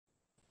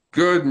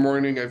Good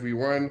morning,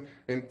 everyone,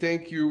 and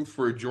thank you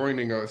for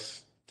joining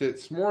us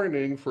this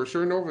morning for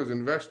Sernova's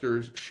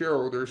Investors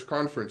Shareholders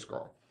Conference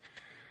Call.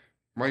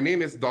 My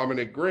name is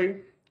Dominic Gray,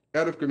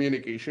 Head of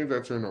Communications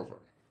at Sernova.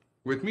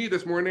 With me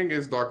this morning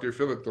is Dr.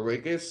 Philip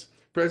Toleikis,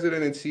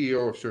 President and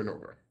CEO of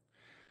Sernova.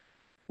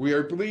 We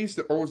are pleased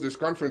to host this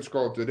conference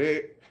call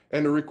today,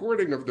 and a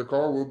recording of the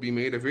call will be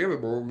made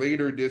available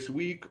later this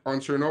week on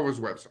Sernova's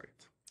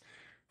website.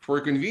 For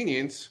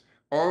convenience,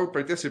 all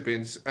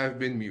participants have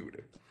been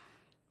muted.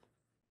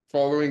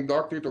 Following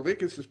Dr.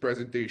 Toleikis'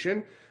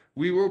 presentation,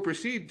 we will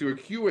proceed to a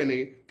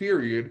Q&A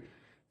period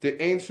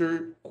to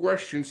answer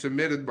questions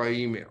submitted by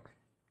email.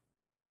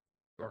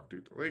 Dr.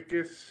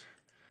 Toleikis.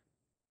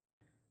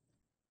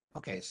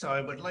 Okay, so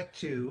I would like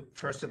to,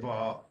 first of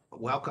all,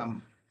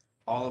 welcome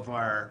all of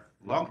our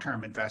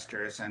long-term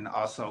investors and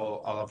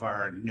also all of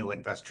our new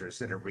investors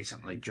that have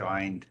recently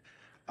joined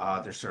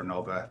the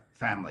Sernova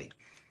family.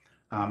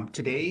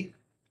 Today,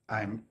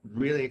 I'm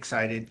really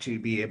excited to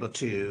be able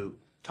to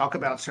talk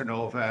about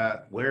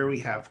Sernova, where we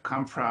have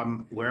come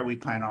from, where we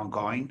plan on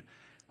going.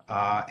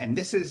 And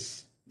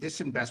this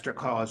investor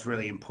call is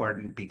really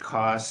important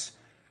because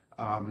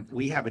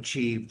we have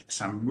achieved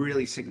some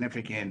really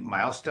significant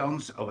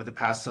milestones over the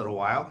past little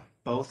while,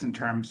 both in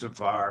terms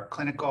of our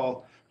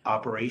clinical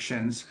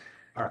operations,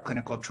 our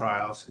clinical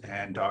trials,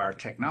 and our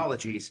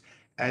technologies,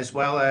 as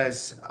well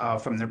as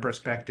from the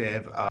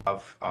perspective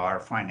of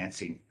our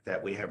financing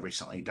that we have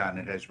recently done.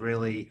 It has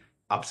really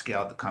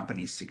upscaled the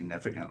company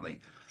significantly.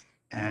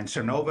 And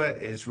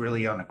Sernova is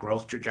really on a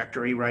growth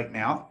trajectory right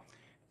now,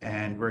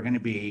 and we're going to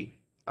be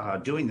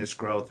doing this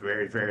growth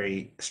very,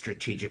 very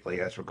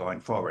strategically as we're going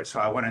forward. So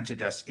I wanted to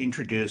just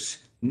introduce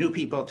new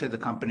people to the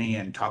company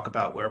and talk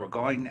about where we're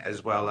going,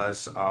 as well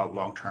as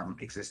long-term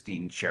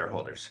existing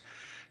shareholders.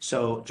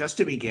 So just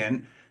to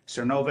begin,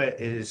 Sernova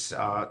is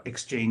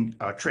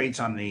trades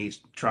on the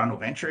Toronto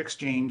Venture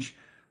Exchange,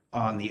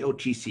 on the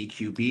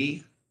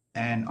OTCQB,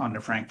 and on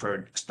the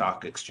Frankfurt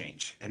Stock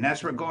Exchange. And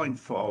as we're going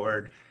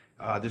forward,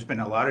 there's been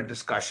a lot of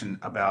discussion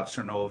about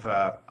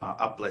Sernova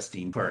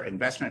uplisting for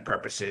investment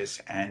purposes,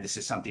 and this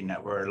is something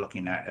that we're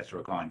looking at as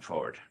we're going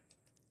forward.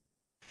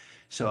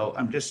 So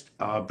I'm just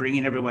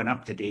bringing everyone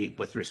up to date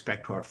with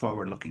respect to our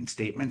forward-looking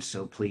statements,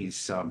 so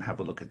please have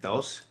a look at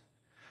those.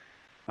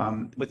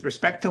 With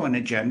respect to an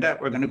agenda,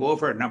 we're going to go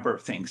over a number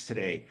of things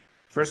today.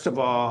 First of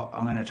all,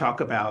 I'm going to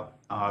talk about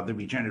the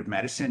regenerative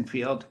medicine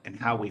field and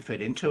how we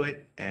fit into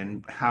it,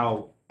 and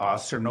how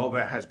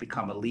Sernova has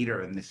become a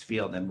leader in this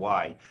field and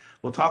why.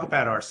 We'll talk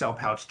about our cell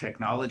pouch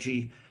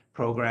technology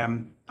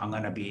program. I'm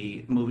going to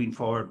be moving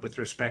forward with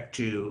respect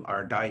to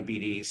our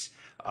diabetes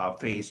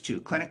phase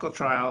 2 clinical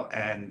trial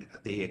and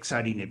the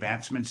exciting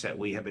advancements that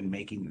we have been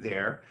making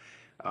there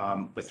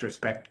with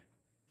respect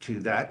to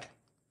that.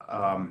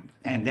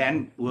 And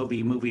then we'll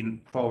be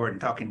moving forward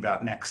and talking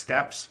about next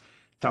steps,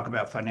 talk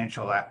about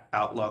financial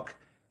outlook,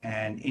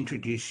 and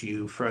introduce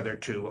you further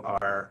to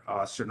our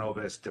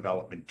Sernova's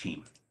development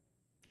team.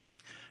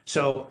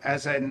 So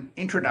as an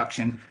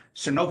introduction,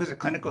 Sernova is a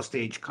clinical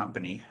stage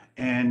company,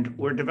 and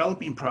we're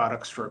developing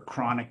products for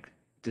chronic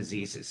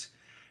diseases.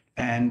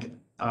 And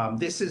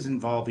this is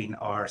involving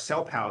our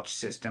cell pouch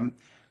system,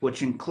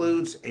 which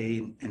includes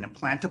an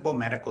implantable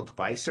medical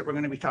device that we're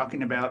going to be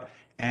talking about,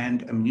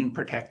 and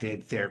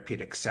immune-protected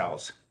therapeutic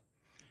cells.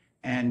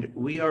 And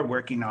we are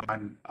working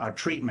on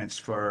treatments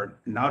for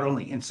not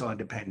only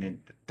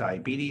insulin-dependent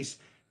diabetes,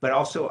 but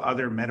also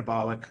other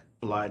metabolic,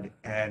 blood,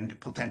 and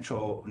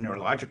potential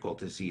neurological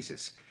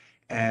diseases.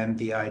 And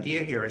the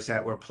idea here is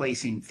that we're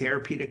placing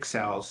therapeutic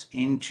cells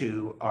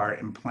into our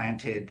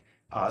implanted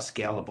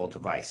scalable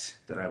device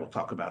that I will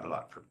talk about a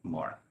lot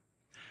more.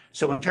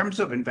 So in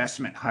terms of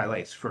investment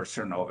highlights for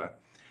Sernova,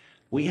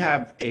 we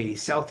have a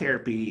cell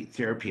therapy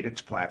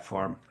therapeutics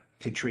platform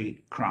to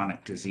treat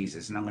chronic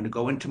diseases, and I'm going to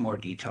go into more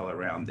detail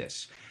around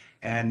this.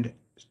 And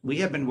we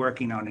have been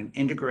working on an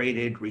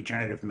integrated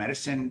regenerative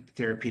medicine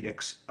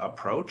therapeutics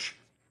approach.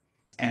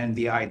 And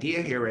the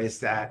idea here is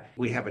that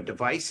we have a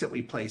device that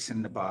we place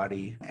in the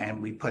body,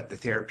 and we put the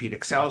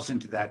therapeutic cells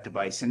into that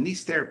device. And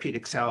these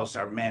therapeutic cells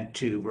are meant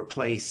to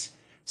replace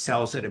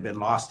cells that have been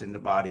lost in the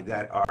body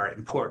that are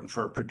important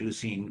for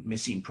producing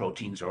missing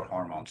proteins or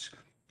hormones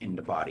in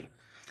the body.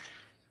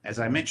 As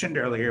I mentioned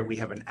earlier, we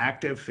have an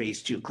active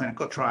phase 2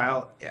 clinical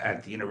trial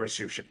at the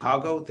University of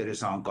Chicago that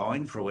is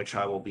ongoing, for which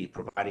I will be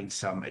providing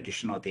some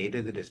additional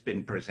data that has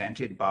been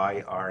presented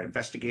by our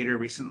investigator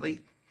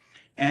recently.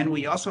 And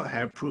we also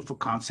have proof of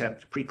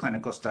concept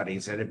preclinical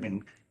studies that have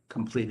been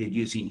completed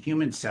using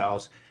human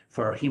cells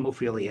for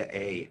hemophilia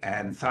A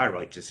and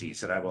thyroid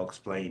disease that I will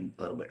explain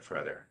a little bit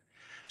further.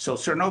 So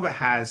Sernova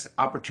has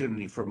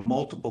opportunity for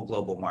multiple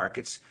global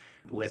markets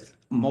with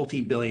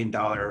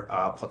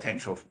multi-billion-dollar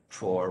potential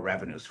for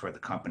revenues for the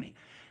company.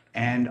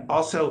 And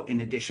also,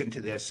 in addition to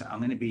this, I'm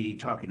going to be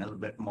talking a little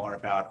bit more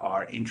about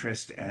our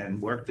interest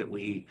and work that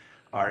we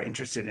are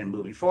interested in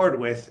moving forward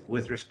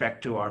with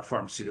respect to our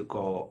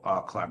pharmaceutical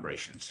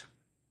collaborations.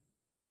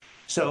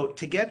 So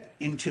to get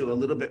into a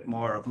little bit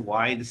more of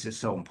why this is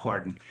so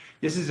important,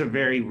 this is a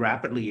very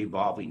rapidly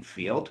evolving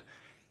field.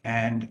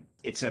 And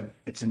it's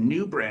a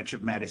new branch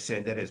of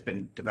medicine that has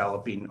been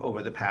developing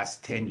over the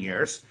past 10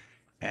 years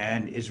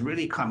and is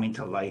really coming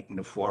to light in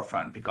the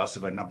forefront because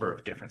of a number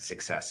of different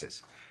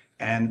successes.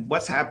 And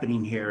what's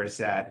happening here is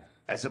that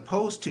as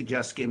opposed to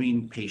just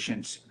giving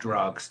patients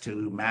drugs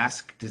to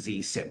mask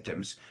disease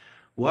symptoms,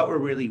 what we're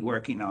really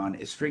working on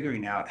is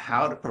figuring out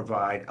how to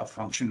provide a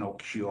functional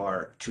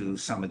cure to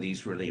some of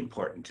these really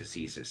important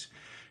diseases.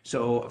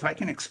 So if I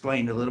can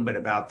explain a little bit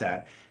about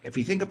that, if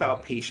you think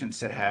about patients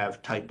that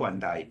have type 1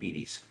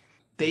 diabetes,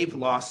 they've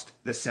lost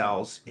the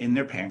cells in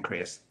their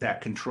pancreas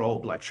that control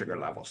blood sugar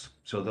levels.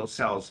 So those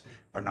cells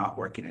are not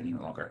working any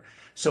longer.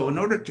 So in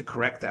order to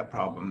correct that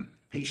problem,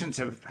 patients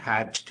have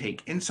had to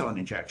take insulin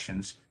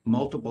injections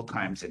multiple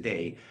times a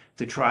day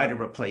to try to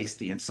replace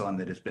the insulin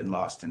that has been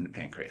lost in the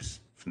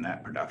pancreas from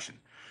that production.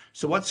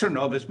 So what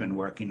Sernova has been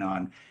working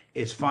on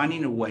is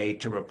finding a way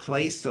to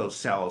replace those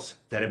cells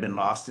that have been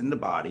lost in the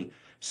body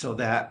so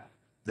that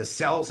the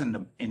cells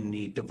in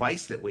the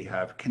device that we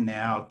have can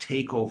now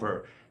take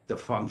over the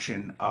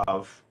function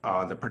of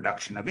the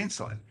production of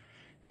insulin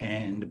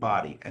in the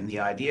body. And the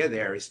idea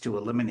there is to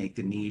eliminate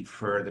the need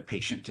for the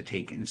patient to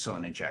take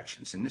insulin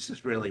injections. And this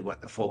is really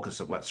what the focus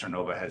of what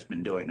Sernova has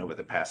been doing over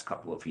the past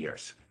couple of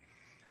years.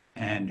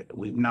 And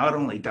we've not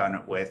only done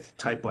it with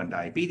type 1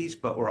 diabetes,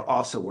 but we're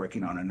also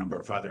working on a number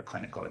of other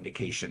clinical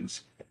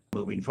indications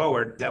moving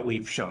forward that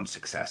we've shown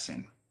success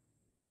in.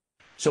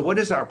 So what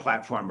is our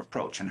platform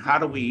approach and how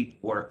do we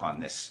work on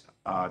this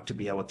to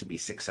be able to be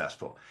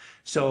successful?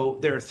 So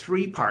there are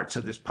three parts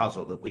of this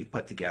puzzle that we've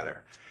put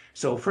together.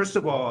 So first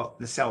of all,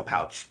 the cell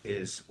pouch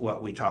is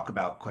what we talk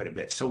about quite a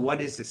bit. So what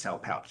is the cell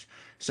pouch?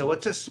 So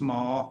it's a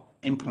small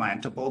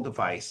implantable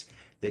device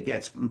that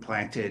gets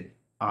implanted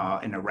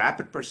in a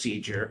rapid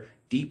procedure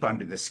deep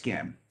under the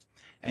skin.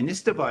 And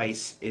this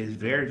device is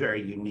very,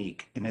 very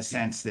unique in a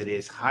sense that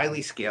is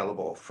highly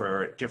scalable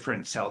for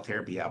different cell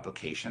therapy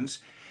applications.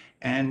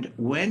 And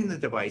when the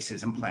device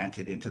is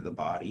implanted into the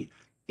body,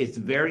 it's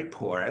very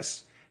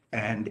porous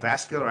and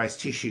vascularized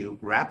tissue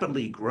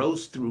rapidly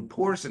grows through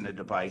pores in the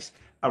device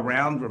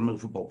around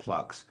removable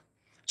plugs.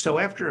 So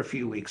after a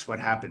few weeks, what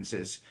happens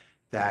is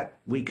that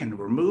we can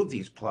remove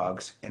these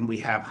plugs and we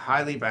have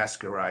highly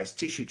vascularized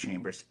tissue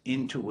chambers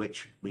into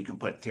which we can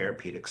put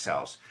therapeutic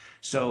cells.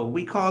 So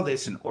we call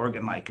this an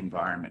organ-like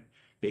environment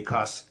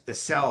because the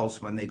cells,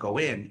 when they go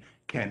in,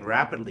 can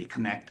rapidly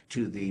connect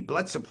to the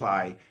blood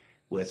supply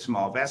with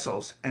small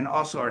vessels and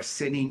also are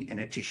sitting in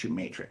a tissue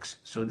matrix.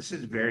 So this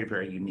is very,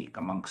 very unique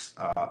amongst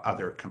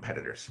other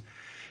competitors.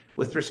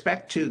 With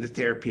respect to the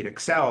therapeutic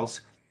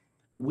cells,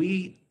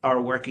 we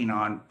are working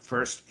on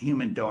first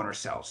human donor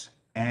cells.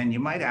 And you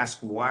might ask,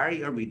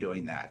 why are we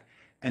doing that?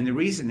 And the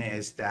reason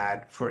is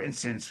that, for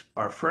instance,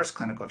 our first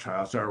clinical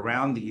trials are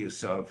around the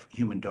use of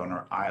human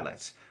donor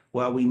islets.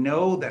 Well, we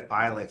know that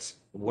islets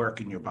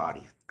work in your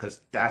body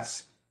because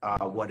that's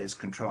what is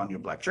controlling your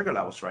blood sugar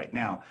levels right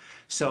now.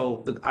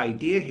 So the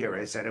idea here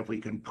is that if we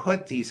can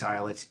put these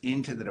islets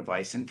into the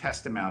device and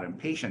test them out in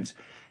patients,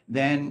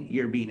 then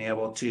you're being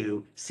able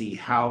to see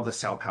how the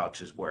cell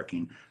pouch is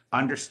working,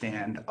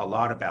 understand a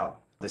lot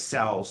about the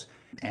cells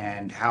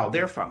and how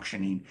they're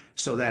functioning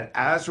so that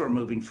as we're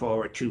moving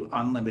forward to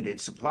unlimited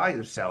supply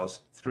of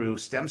cells through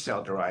stem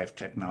cell derived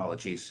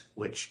technologies,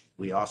 which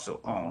we also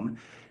own,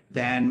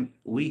 then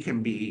we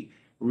can be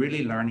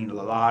really learning a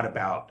lot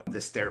about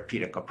this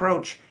therapeutic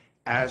approach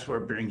as we're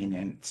bringing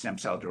in stem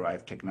cell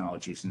derived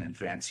technologies and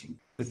advancing.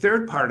 The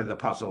third part of the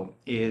puzzle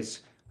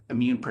is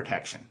immune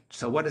protection.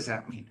 So what does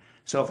that mean?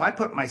 So if I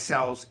put my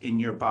cells in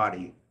your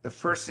body, the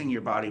first thing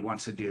your body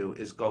wants to do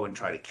is go and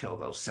try to kill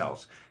those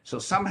cells. So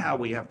somehow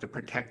we have to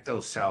protect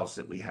those cells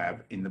that we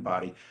have in the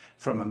body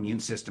from immune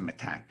system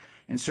attack.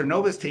 And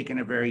Sernova's taken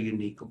a very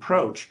unique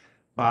approach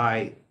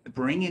by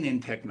bringing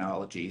in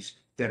technologies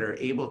that are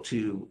able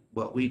to,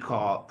 what we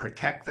call,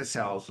 protect the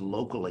cells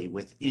locally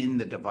within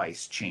the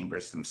device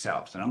chambers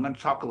themselves. And I'm going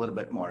to talk a little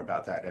bit more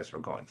about that as we're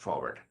going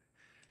forward.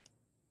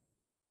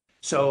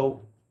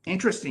 So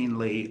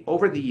interestingly,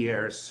 over the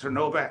years,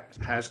 Sernova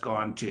has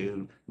gone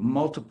to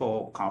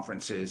multiple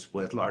conferences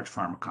with large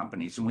pharma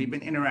companies, and we've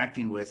been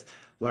interacting with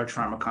large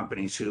pharma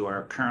companies who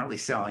are currently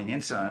selling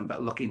insulin,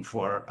 but looking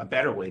for a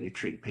better way to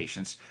treat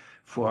patients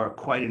for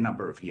quite a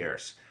number of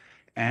years.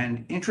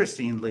 And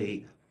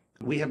interestingly,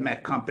 we have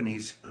met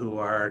companies who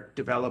are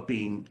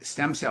developing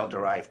stem cell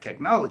derived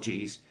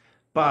technologies,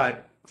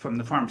 but from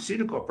the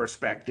pharmaceutical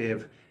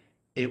perspective,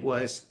 it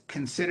was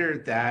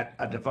considered that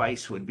a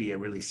device would be a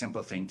really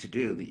simple thing to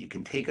do, that you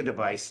can take a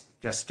device,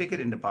 just stick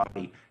it in the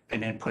body,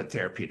 and then put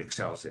therapeutic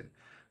cells in.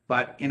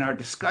 But in our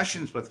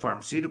discussions with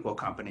pharmaceutical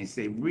companies,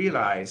 they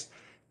realized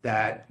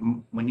that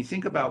when you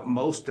think about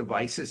most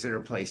devices that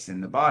are placed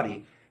in the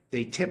body,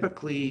 they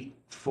typically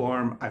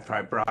form a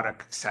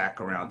fibrotic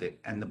sac around it,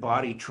 and the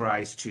body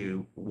tries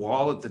to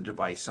wall the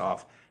device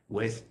off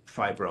with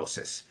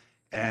fibrosis.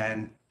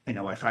 And a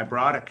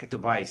fibrotic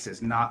device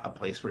is not a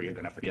place where you're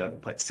going to be able to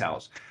put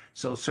cells.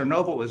 So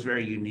Sernova was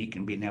very unique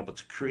in being able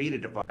to create a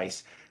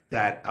device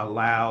that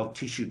allowed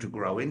tissue to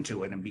grow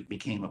into it and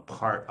became a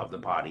part of the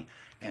body.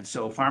 And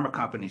so pharma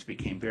companies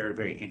became very,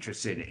 very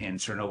interested in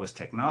Sernova's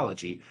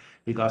technology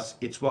because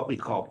it's what we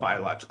call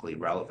biologically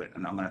relevant.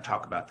 And I'm going to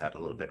talk about that a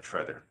little bit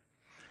further.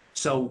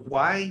 So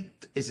why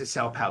is the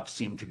cell pouch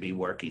seem to be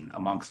working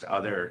amongst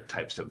other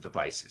types of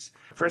devices?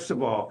 First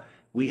of all,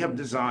 we have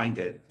designed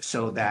it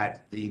so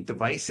that the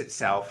device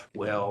itself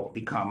will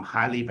become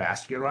highly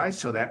vascularized.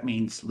 So that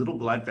means little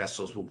blood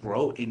vessels will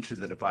grow into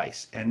the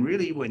device. And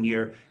really, when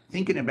you're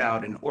thinking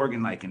about an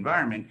organ-like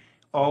environment,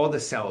 all the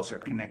cells are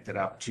connected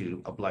up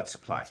to a blood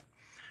supply.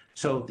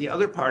 So the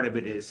other part of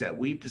it is that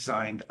we've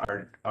designed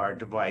our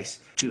device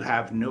to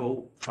have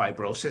no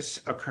fibrosis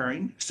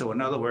occurring. So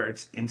in other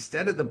words,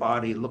 instead of the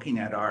body looking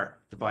at our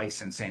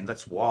device and saying,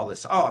 let's wall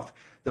this off,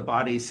 the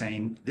body is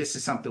saying, this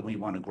is something we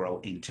want to grow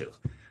into.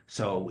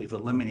 So we've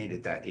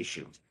eliminated that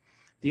issue.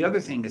 The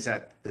other thing is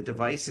that the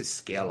device is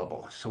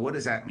scalable. So what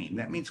does that mean?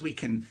 That means we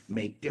can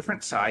make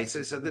different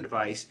sizes of the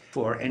device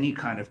for any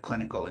kind of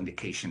clinical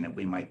indication that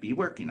we might be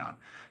working on.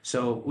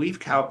 So we've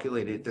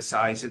calculated the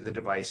size of the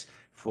device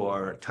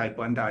for type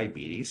 1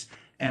 diabetes.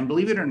 And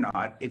believe it or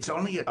not, it's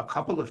only a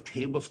couple of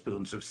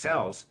tablespoons of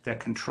cells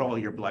that control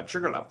your blood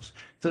sugar levels.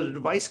 So the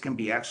device can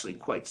be actually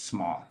quite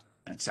small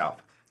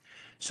itself.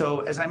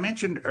 So as I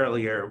mentioned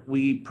earlier,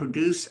 we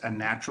produce a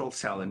natural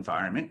cell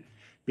environment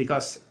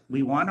because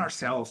we want our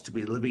cells to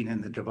be living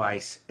in the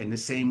device in the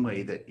same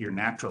way that your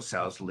natural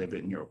cells live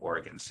in your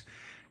organs.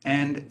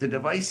 And the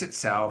device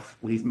itself,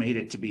 we've made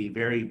it to be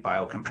very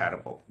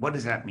biocompatible. What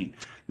does that mean?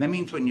 That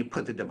means when you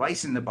put the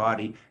device in the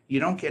body, you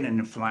don't get an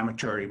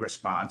inflammatory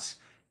response,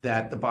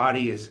 that the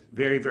body is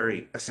very,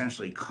 very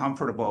essentially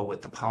comfortable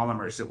with the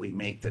polymers that we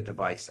make the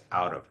device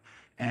out of.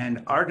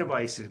 And our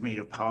device is made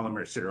of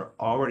polymers that are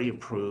already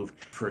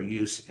approved for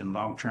use in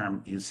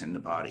long-term use in the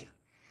body.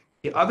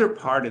 The other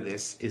part of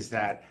this is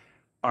that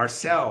our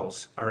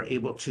cells are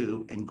able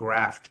to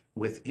engraft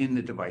within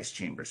the device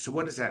chamber. So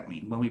what does that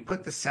mean? When we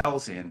put the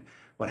cells in,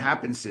 what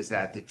happens is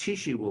that the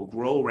tissue will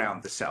grow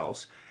around the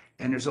cells,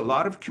 and there's a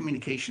lot of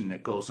communication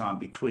that goes on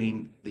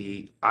between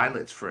the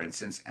islets, for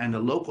instance, and the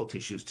local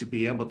tissues to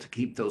be able to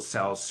keep those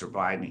cells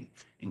surviving,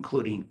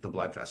 including the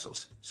blood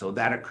vessels. So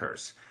that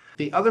occurs.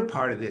 The other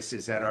part of this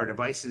is that our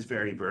device is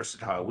very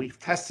versatile. We've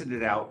tested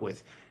it out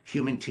with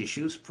human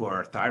tissues for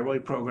our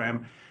thyroid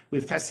program.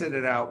 We've tested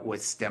it out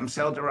with stem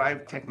cell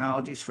derived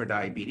technologies for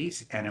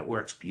diabetes, and it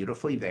works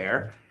beautifully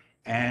there.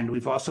 And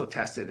we've also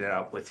tested it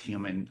out with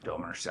human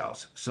donor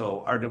cells.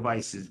 So our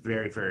device is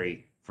very,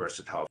 very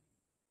versatile.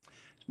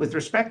 With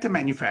respect to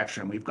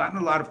manufacturing, we've gotten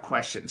a lot of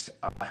questions.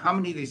 How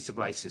many of these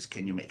devices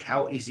can you make?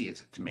 How easy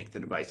is it to make the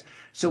device?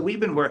 So we've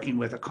been working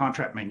with a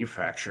contract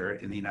manufacturer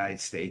in the United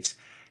States.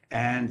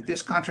 And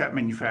this contract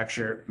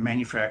manufacturer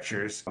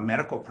manufactures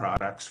medical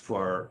products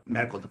for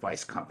medical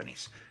device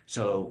companies.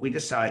 So we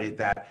decided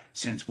that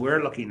since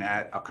we're looking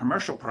at a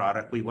commercial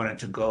product, we wanted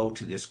to go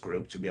to this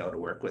group to be able to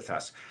work with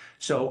us.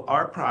 So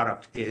our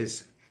product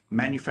is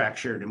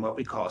manufactured in what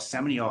we call a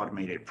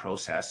semi-automated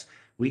process.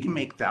 We can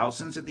make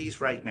thousands of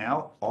these right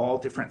now, all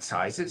different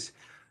sizes.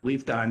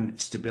 We've done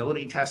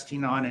stability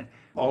testing on it.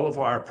 All of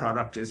our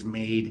product is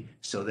made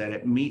so that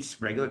it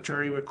meets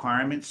regulatory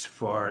requirements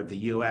for the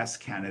US,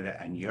 Canada,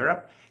 and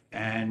Europe.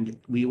 And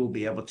we will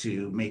be able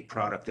to make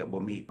product that will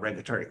meet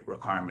regulatory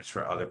requirements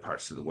for other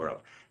parts of the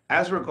world.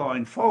 As we're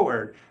going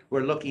forward,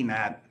 we're looking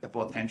at the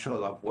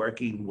potential of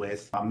working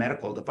with a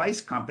medical device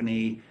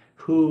company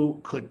who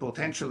could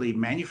potentially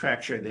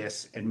manufacture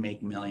this and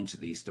make millions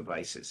of these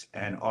devices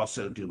and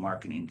also do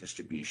marketing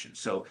distribution.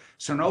 So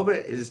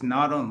Sernova is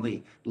not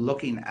only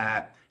looking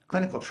at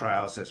clinical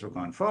trials as we're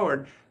going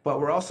forward, but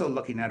we're also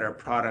looking at our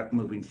product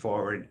moving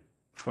forward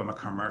from a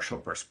commercial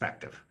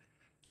perspective.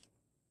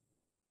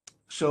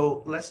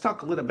 So let's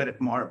talk a little bit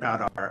more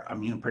about our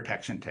immune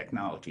protection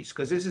technologies,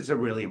 because this is a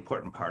really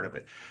important part of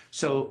it.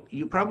 So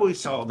you probably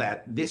saw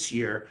that this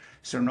year,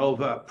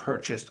 Sernova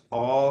purchased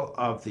all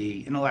of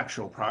the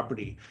intellectual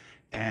property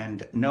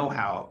and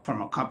know-how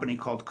from a company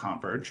called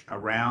Converge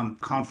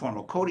around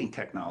conformal coating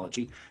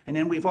technology. And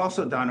then we've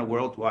also done a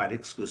worldwide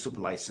exclusive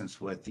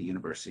license with the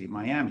University of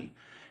Miami.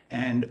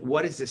 And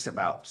what is this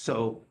about?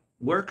 So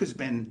work has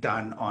been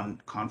done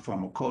on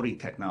conformal coating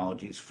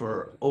technologies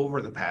for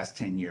over the past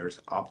 10 years,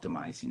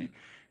 optimizing it.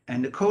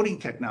 And the coating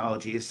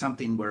technology is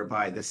something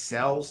whereby the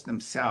cells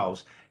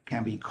themselves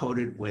can be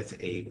coated with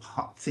a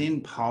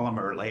thin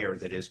polymer layer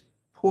that is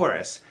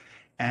porous.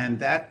 And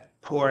that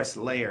porous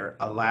layer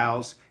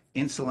allows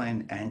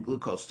insulin and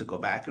glucose to go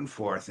back and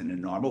forth in a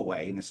normal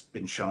way. And it's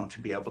been shown to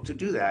be able to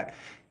do that.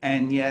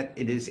 And yet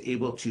it is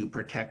able to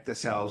protect the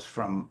cells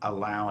from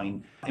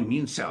allowing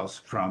immune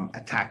cells from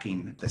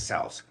attacking the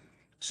cells.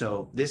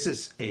 So this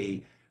is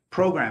a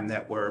program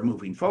that we're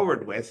moving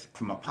forward with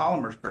from a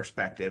polymer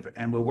perspective,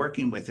 and we're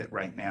working with it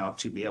right now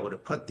to be able to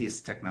put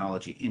this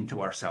technology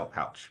into our cell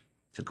pouch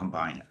to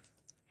combine it.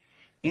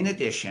 In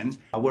addition,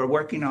 we're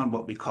working on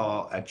what we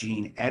call a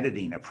gene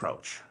editing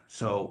approach.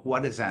 So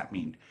what does that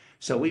mean?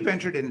 So we've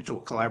entered into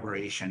a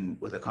collaboration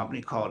with a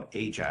company called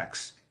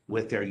Ajax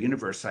with their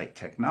Universite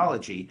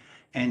technology.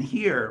 And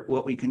here,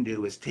 what we can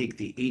do is take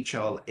the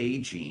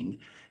HLA gene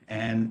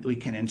and we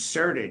can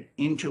insert it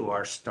into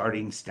our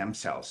starting stem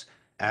cells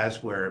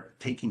as we're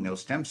taking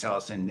those stem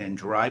cells and then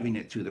driving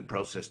it through the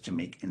process to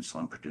make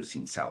insulin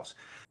producing cells.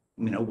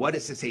 What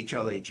is this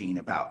HLA gene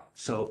about?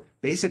 So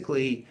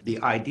basically,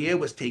 the idea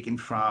was taken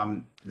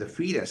from the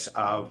fetus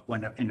of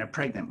when in a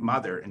pregnant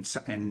mother,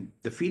 and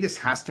the fetus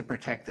has to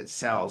protect its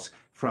cells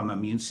from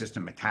immune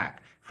system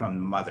attack from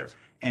the mother.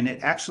 And it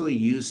actually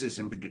uses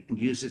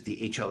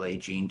the HLA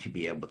gene to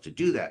be able to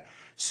do that.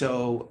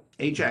 So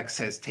Ajax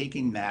has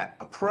taken that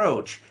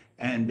approach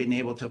and been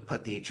able to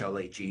put the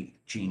HLA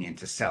gene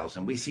into cells.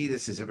 And we see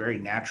this as a very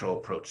natural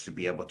approach to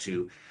be able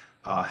to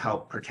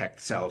help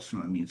protect cells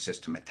from immune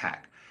system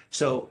attack.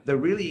 So the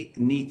really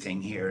neat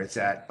thing here is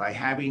that by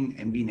having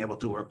and being able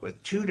to work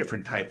with two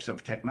different types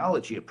of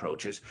technology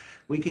approaches,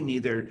 we can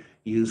either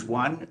use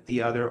one,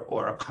 the other,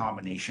 or a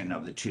combination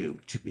of the two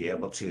to be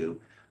able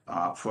to,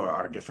 for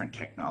our different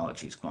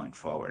technologies going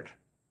forward.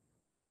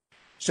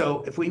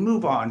 So if we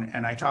move on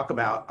and I talk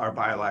about our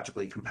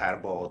biologically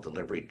compatible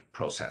delivery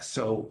process.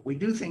 So we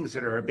do things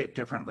that are a bit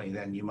differently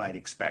than you might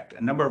expect.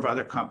 A number of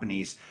other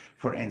companies,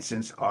 for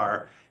instance,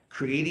 are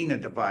creating a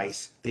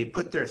device. They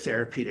put their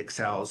therapeutic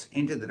cells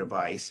into the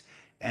device,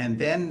 and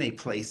then they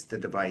place the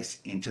device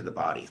into the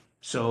body.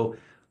 So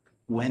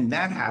when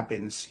that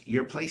happens,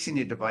 you're placing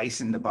a device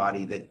in the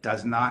body that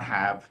does not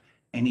have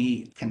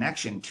any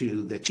connection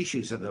to the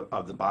tissues of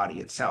the body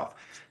itself.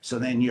 So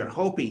then you're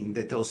hoping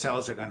that those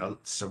cells are going to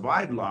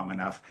survive long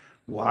enough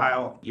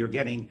while you're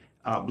getting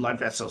blood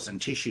vessels and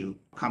tissue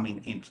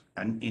coming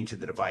into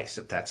the device,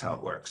 if that's how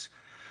it works.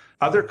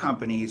 Other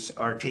companies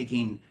are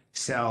taking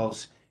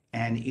cells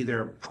and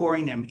either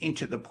pouring them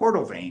into the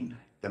portal vein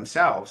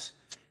themselves.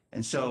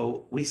 And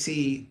so we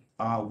see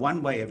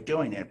one way of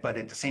doing it, but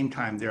at the same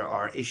time, there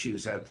are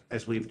issues,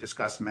 as we've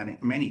discussed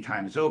many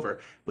times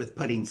over, with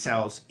putting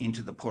cells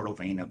into the portal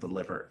vein of the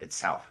liver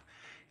itself.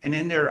 And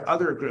then there are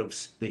other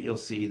groups that you'll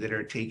see that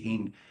are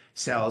taking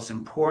cells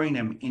and pouring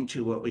them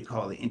into what we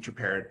call the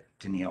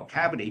intraperitoneal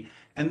cavity.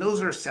 And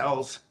those are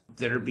cells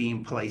that are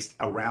being placed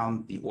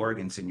around the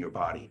organs in your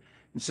body.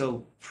 And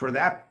so from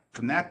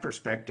that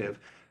perspective,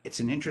 it's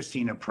an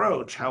interesting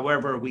approach.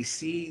 However, we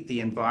see the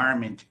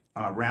environment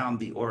around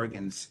the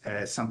organs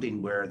as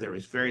something where there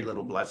is very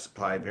little blood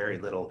supply, very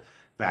little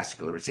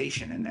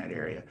vascularization in that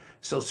area.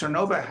 So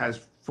Sernova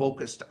has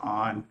focused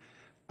on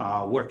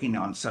working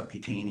on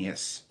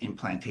subcutaneous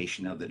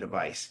implantation of the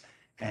device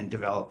and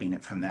developing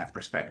it from that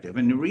perspective.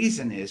 And the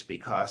reason is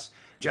because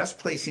just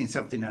placing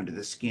something under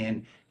the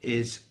skin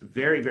is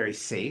very, very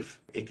safe.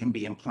 It can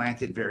be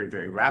implanted very,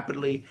 very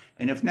rapidly.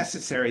 And if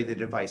necessary, the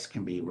device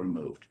can be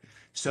removed.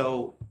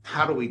 So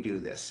how do we do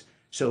this?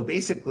 So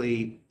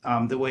basically,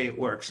 the way it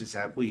works is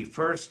that we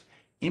first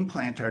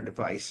implant our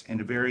device in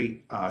a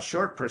very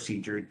short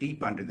procedure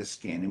deep under the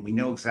skin, and we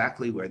know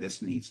exactly where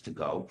this needs to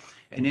go.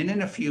 And then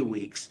in a few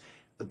weeks,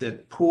 the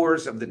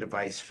pores of the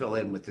device fill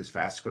in with this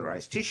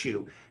vascularized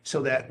tissue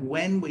so that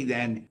when we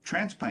then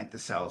transplant the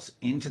cells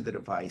into the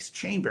device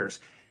chambers,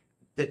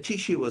 the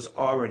tissue is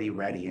already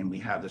ready and we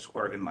have this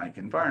organ-like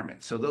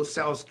environment. So those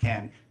cells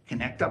can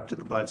connect up to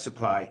the blood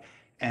supply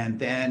and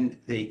then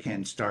they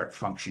can start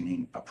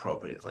functioning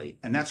appropriately.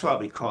 And that's why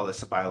we call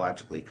this a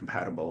biologically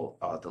compatible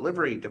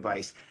delivery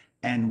device,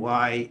 and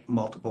why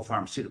multiple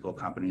pharmaceutical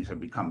companies have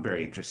become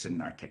very interested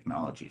in our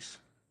technologies.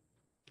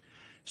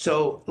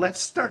 So let's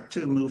start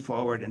to move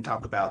forward and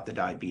talk about the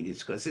diabetes,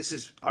 because this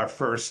is our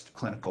first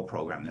clinical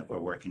program that we're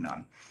working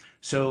on.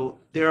 So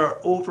there are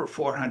over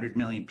 400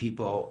 million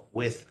people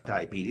with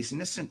diabetes,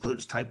 and this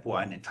includes type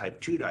 1 and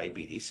type 2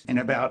 diabetes, and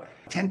about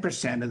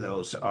 10% of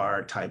those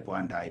are type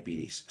 1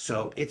 diabetes.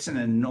 So it's an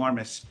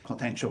enormous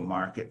potential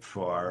market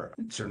for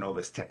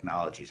Sernova's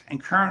technologies.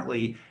 And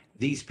currently,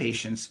 these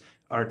patients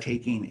are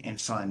taking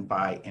insulin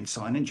by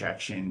insulin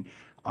injection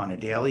on a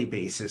daily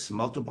basis,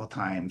 multiple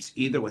times,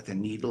 either with a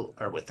needle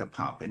or with a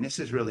pump. And this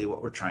is really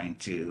what we're trying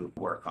to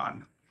work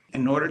on.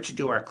 In order to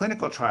do our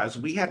clinical trials,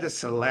 we had to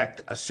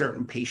select a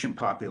certain patient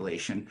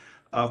population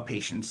of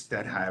patients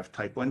that have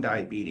type 1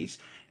 diabetes.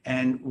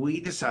 And we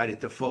decided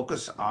to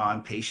focus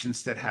on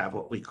patients that have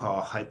what we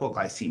call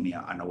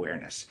hypoglycemia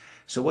unawareness.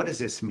 So what does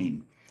this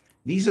mean?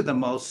 These are the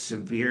most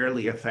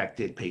severely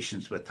affected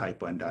patients with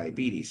type 1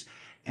 diabetes.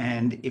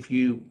 And if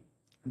you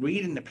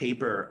read in the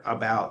paper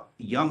about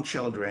young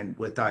children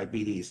with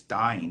diabetes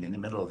dying in the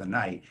middle of the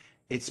night,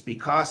 it's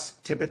because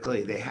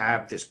typically they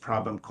have this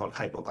problem called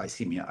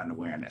hypoglycemia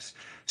unawareness.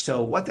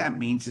 So what that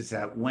means is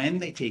that when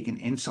they take an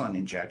insulin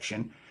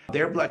injection,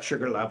 their blood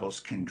sugar levels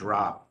can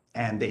drop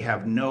and they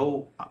have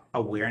no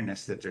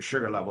awareness that their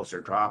sugar levels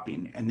are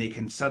dropping, and they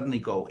can suddenly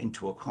go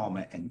into a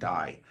coma and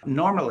die.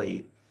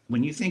 Normally,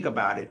 when you think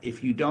about it,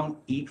 if you don't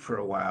eat for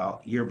a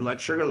while, your blood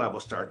sugar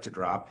levels start to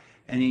drop,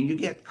 and then you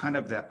get kind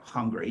of that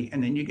hungry,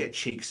 and then you get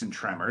shakes and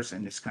tremors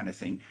and this kind of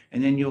thing,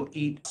 and then you'll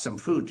eat some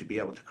food to be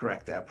able to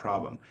correct that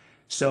problem.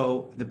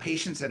 So the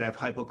patients that have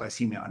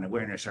hypoglycemia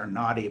unawareness are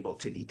not able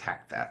to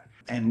detect that.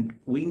 And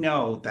we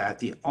know that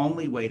the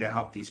only way to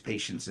help these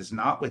patients is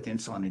not with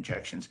insulin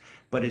injections,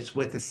 but it's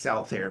with a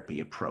cell therapy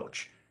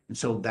approach. And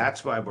so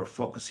that's why we're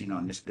focusing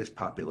on this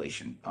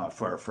population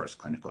for our first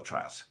clinical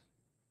trials.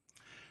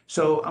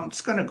 So I'm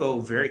just going to go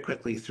very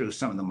quickly through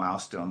some of the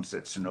milestones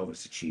that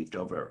Sernova's achieved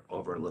over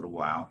a little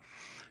while.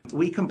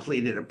 We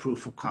completed a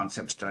proof of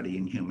concept study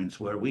in humans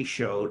where we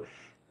showed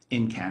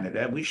in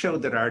Canada, we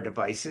showed that our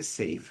device is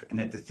safe and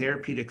that the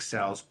therapeutic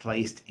cells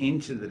placed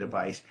into the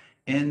device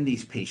in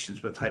these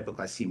patients with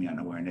hypoglycemia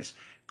unawareness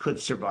could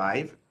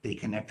survive. They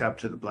connect up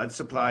to the blood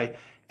supply,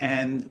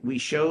 and we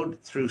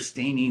showed through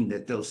staining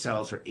that those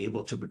cells are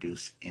able to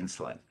produce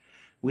insulin.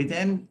 We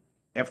then,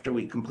 after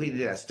we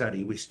completed that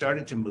study, we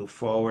started to move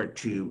forward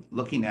to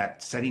looking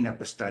at setting up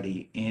a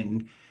study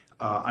in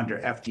under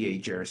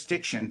FDA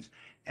jurisdictions.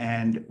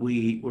 And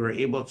we were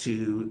able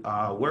to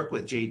work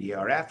with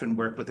JDRF and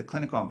work with a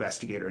clinical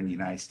investigator in the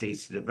United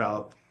States to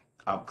develop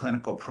a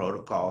clinical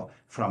protocol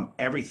from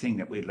everything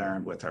that we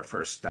learned with our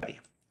first study.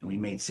 And we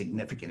made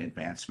significant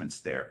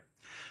advancements there.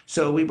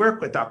 So we work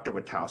with Dr.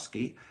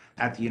 Witowski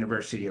at the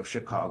University of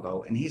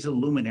Chicago, and he's a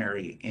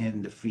luminary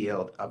in the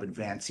field of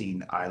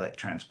advancing islet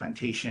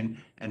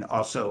transplantation and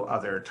also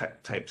other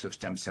types of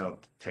stem cell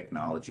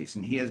technologies.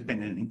 And he has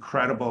been an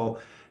incredible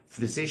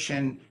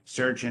physician,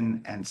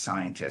 surgeon, and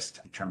scientist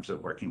in terms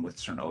of working with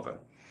Sernova.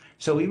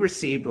 So we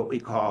received what we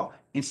call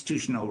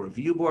Institutional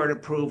Review Board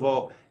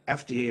approval,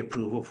 FDA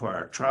approval for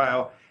our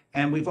trial,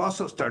 and we've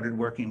also started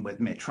working with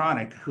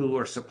Medtronic, who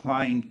are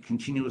supplying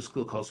continuous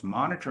glucose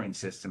monitoring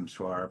systems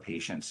for our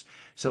patients.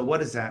 So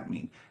what does that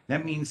mean?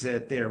 That means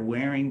that they're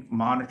wearing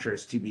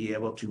monitors to be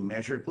able to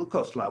measure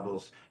glucose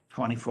levels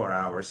 24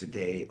 hours a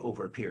day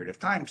over a period of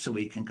time, so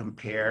we can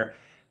compare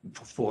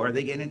before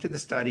they get into the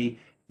study,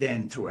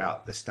 then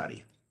throughout the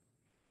study.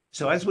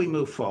 So as we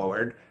move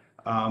forward,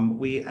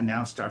 we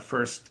announced our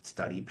first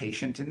study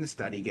patient in the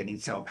study getting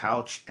cell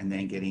pouch and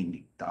then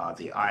getting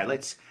the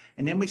islets.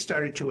 And then we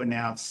started to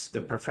announce,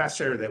 the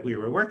professor that we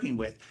were working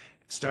with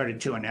started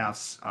to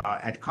announce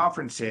at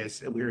conferences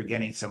that we were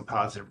getting some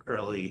positive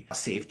early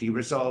safety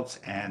results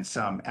and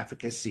some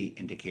efficacy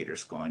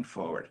indicators going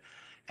forward.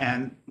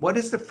 And what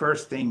is the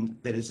first thing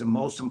that is the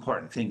most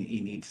important thing that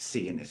you need to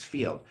see in this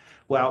field?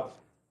 Well,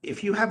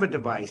 if you have a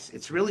device,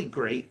 it's really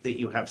great that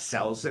you have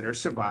cells that are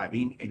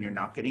surviving and you're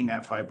not getting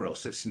that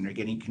fibrosis and they're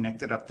getting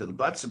connected up to the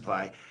blood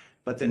supply.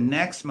 But the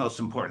next most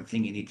important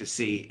thing you need to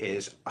see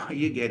is, are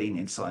you getting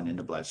insulin in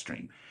the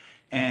bloodstream?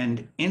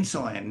 And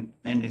insulin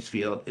in this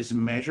field is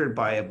measured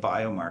by a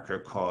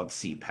biomarker called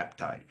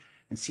C-peptide.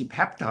 And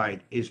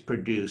C-peptide is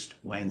produced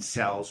when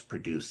cells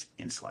produce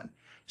insulin.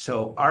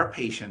 So our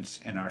patients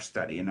in our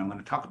study, and I'm going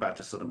to talk about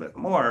this a little bit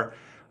more,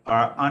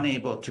 are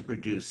unable to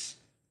produce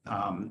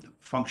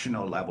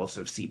functional levels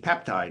of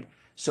C-peptide,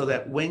 so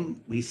that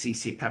when we see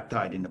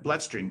C-peptide in the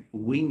bloodstream,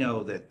 we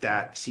know that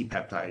that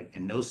C-peptide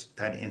and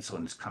that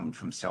insulin is coming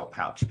from cell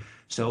pouch.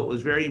 So it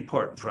was very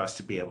important for us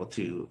to be able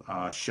to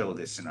show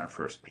this in our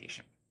first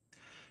patient.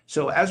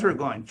 So as we're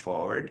going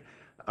forward,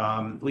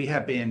 we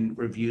have been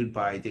reviewed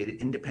by the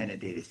Independent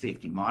Data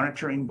Safety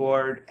Monitoring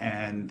Board,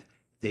 and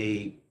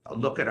they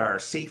look at our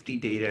safety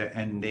data,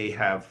 and they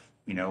have,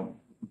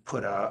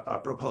 put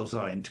a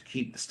proposal in to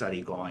keep the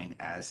study going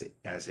as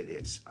it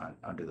is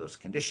under those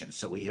conditions.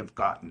 So we have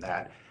gotten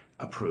that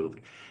approved.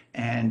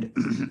 And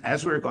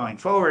as we're going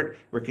forward,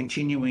 we're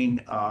continuing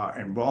our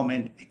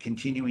enrollment,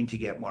 continuing to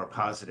get more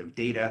positive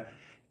data.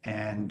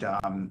 And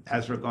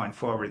as we're going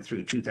forward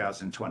through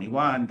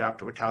 2021,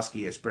 Dr.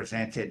 Witowski has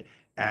presented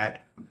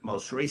at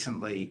most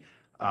recently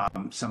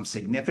some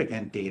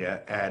significant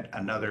data at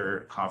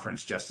another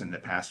conference just in the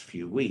past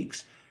few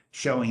weeks,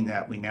 showing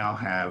that we now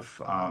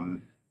have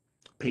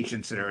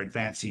patients that are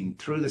advancing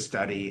through the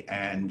study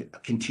and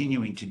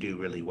continuing to do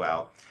really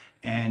well.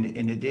 And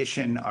in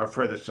addition, our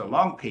furthest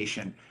along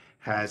patient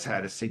has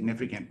had a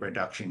significant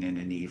reduction in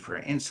the need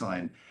for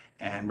insulin,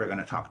 and we're going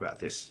to talk about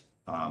this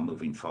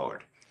moving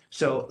forward.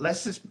 So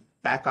let's just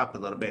back up a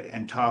little bit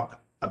and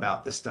talk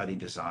about the study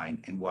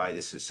design and why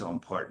this is so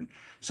important.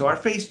 So our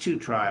phase 2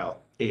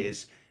 trial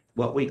is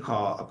what we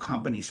call a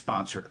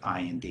company-sponsored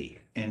IND.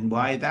 And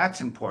why that's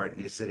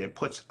important is that it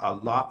puts a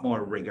lot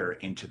more rigor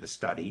into the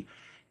study.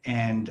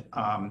 And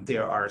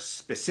there are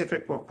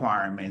specific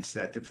requirements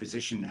that the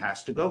physician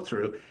has to go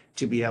through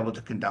to be able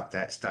to conduct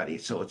that study.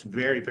 So it's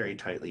very, very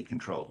tightly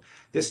controlled.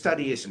 This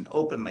study is an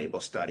open label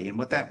study. And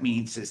what that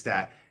means is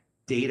that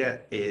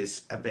data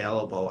is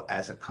available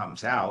as it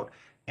comes out.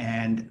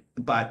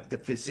 But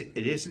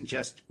it isn't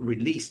just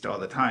released all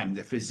the time.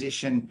 The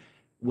physician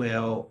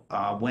will,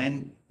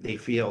 when they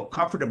feel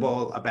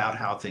comfortable about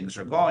how things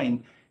are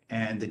going,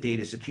 and the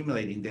data is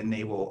accumulating, then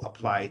they will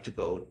apply to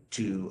go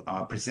to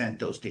present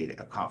those data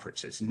at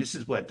conferences. And this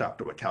is what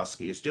Dr.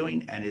 Witowski is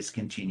doing and is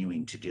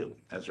continuing to do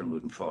as we're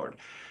moving forward.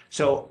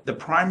 So the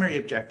primary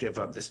objective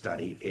of the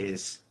study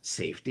is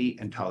safety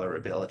and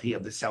tolerability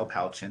of the cell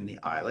pouch and the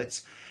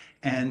islets.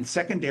 And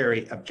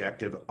secondary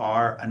objective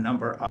are a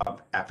number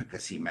of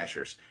efficacy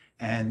measures.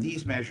 And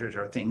these measures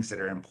are things that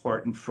are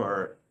important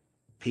for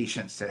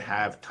patients that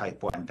have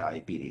type 1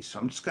 diabetes. So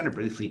I'm just going to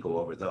briefly go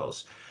over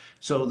those.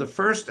 So the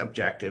first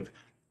objective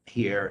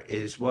here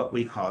is what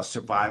we call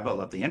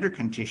survival of the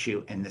endocrine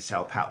tissue in the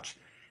cell pouch.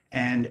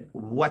 And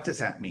what does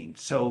that mean?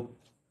 So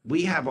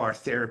we have our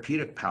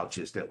therapeutic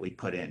pouches that we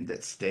put in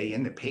that stay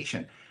in the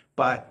patient,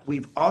 but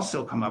we've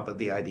also come up with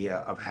the idea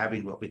of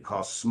having what we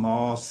call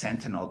small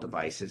sentinel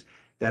devices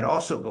that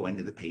also go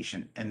into the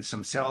patient, and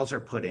some cells are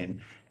put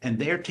in, and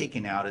they're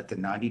taken out at the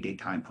 90-day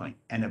time point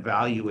and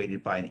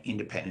evaluated by an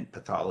independent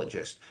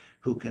pathologist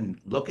who can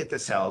look at the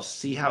cells,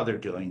 see how they're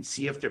doing,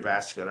 see if they're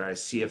vascularized,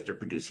 see if they're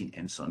producing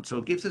insulin. So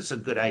it gives us a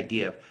good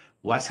idea of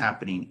what's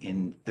happening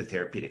in the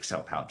therapeutic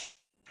cell pouch.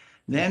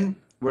 Then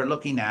we're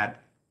looking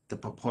at the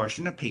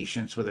proportion of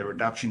patients with a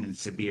reduction in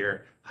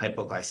severe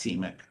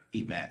hypoglycemic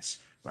events,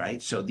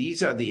 right? So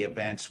these are the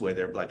events where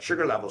their blood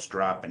sugar levels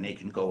drop and they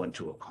can go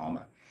into a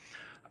coma.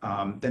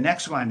 The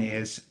next one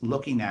is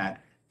looking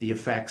at the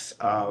effects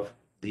of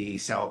the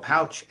cell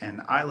pouch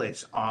and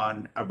islets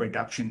on a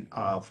reduction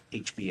of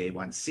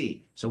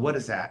HbA1c. So what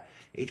is that?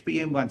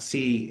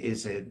 HbA1c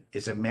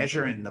is a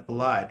measure in the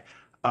blood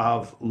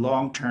of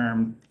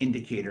long-term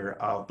indicator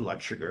of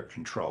blood sugar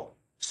control.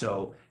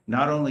 So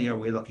not only are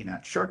we looking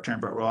at short-term,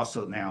 but we're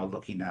also now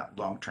looking at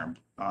long-term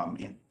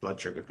in blood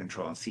sugar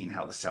control and seeing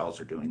how the cells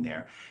are doing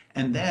there.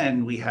 And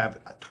then we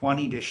have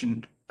 20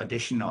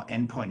 additional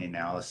endpoint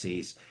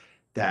analyses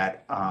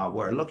that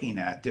we're looking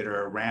at that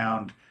are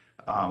around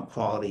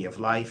quality of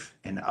life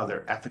and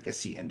other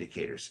efficacy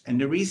indicators.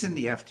 And the reason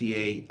the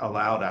FDA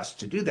allowed us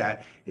to do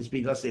that is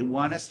because they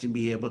want us to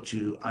be able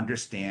to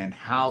understand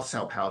how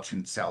cell pouch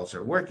and cells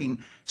are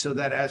working so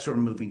that as we're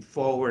moving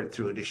forward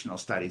through additional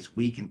studies,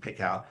 we can pick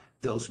out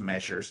those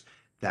measures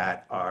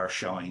that are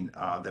showing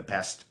the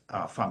best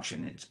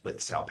function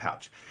with cell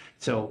pouch.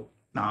 So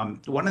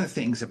one of the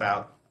things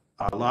about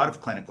a lot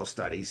of clinical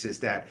studies is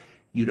that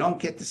you don't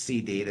get to see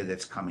data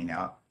that's coming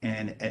out.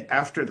 And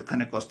after the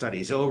clinical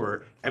study is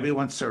over,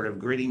 everyone's sort of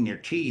gritting their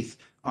teeth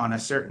on a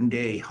certain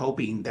day,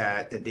 hoping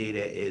that the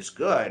data is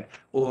good,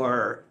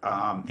 or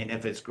and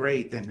if it's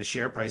great, then the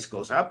share price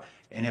goes up.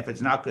 And if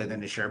it's not good, then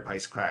the share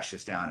price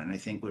crashes down. And I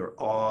think we're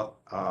all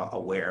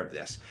aware of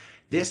this.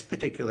 This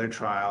particular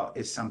trial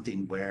is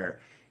something where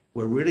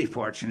we're really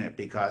fortunate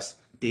because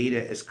data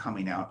is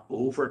coming out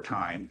over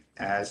time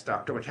as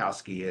Dr.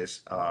 Witkowski is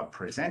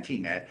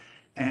presenting it.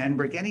 And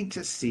we're getting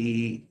to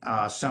see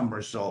some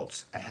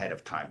results ahead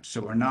of time.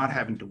 So we're not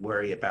having to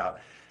worry about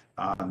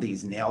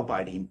these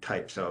nail-biting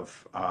types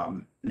of,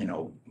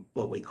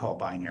 what we call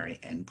binary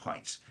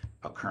endpoints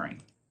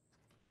occurring.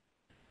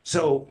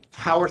 So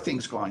how are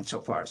things going so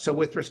far? So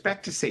with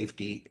respect to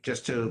safety,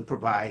 just to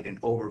provide an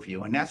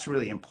overview, and that's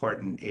really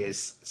important,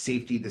 is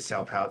safety of the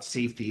cell pouch,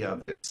 safety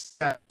of the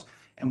cells.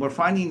 And we're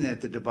finding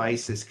that the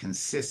device is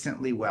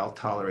consistently well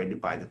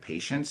tolerated by the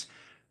patients,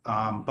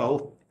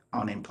 both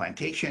on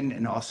implantation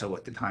and also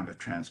at the time of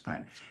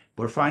transplant.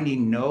 We're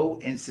finding no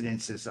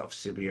incidences of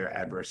severe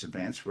adverse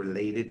events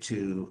related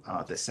to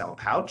the cell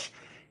pouch.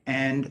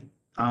 And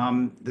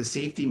the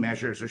safety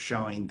measures are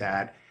showing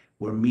that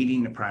we're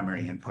meeting the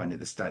primary endpoint of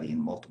the study in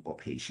multiple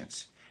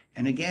patients.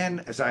 And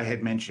again, as I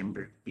had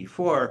mentioned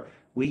before,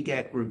 we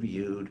get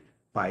reviewed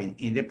by an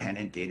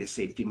independent data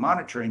safety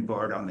monitoring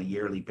board on a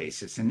yearly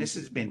basis. And this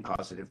has been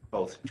positive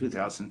both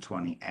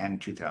 2020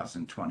 and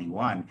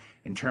 2021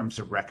 in terms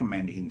of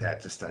recommending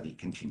that the study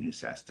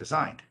continues as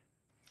designed.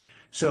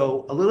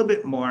 So a little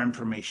bit more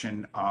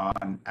information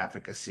on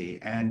efficacy.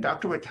 And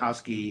Dr.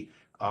 Witkowski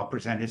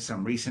presented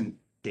some recent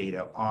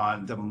data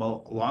on the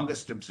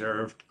longest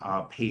observed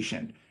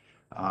patient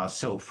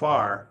so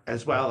far,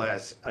 as well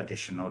as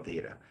additional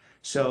data.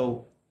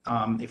 So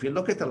if you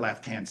look at the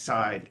left-hand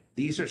side,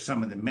 these are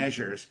some of the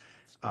measures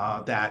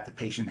that the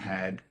patient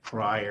had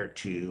prior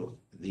to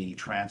the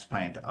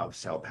transplant of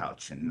cell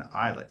pouch and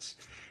islets.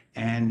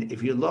 And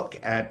if you look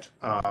at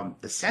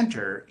the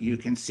center, you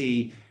can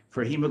see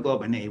for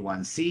hemoglobin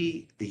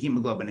A1C, the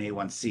hemoglobin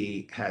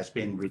A1C has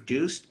been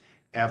reduced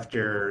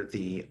after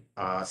the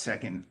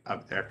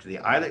after the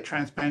islet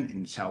transplant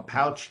in cell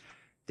pouch.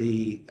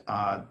 The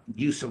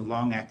use of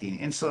long-acting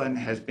insulin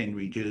has been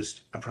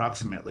reduced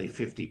approximately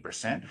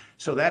 50%.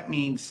 So that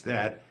means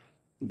that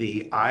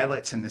the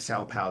islets in the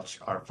cell pouch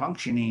are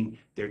functioning.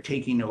 They're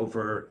taking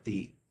over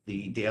the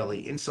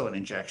daily insulin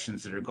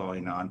injections that are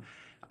going on.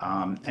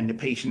 And the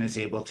patient is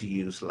able to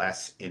use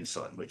less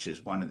insulin, which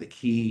is one of the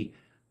key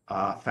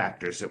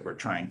factors that we're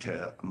trying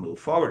to move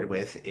forward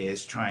with,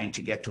 is trying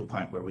to get to a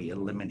point where we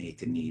eliminate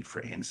the need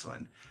for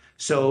insulin.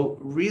 So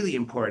really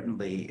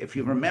importantly, if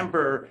you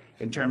remember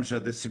in terms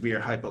of the severe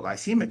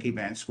hypoglycemic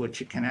events,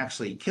 which can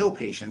actually kill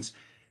patients,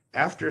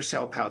 after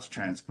cell pouch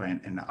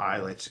transplant and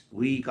islets,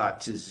 we got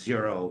to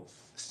 0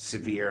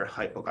 severe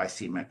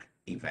hypoglycemic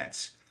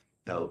events.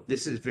 So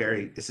this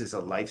is a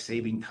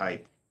life-saving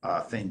type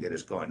thing that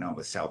is going on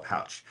with cell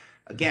pouch.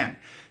 Again,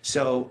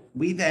 so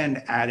we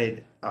then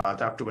added,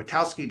 Dr.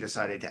 Witkowski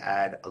decided to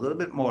add a little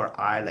bit more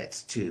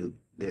islets to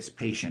this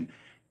patient.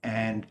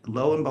 And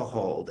lo and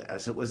behold,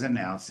 as it was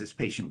announced, this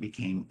patient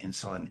became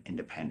insulin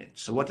independent.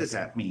 So what does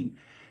that mean?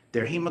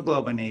 Their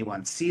hemoglobin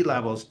A1C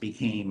levels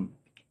became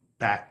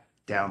back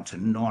down to a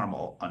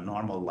normal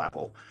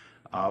level,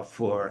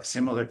 for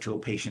similar to a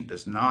patient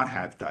does not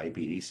have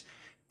diabetes.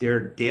 their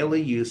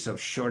daily use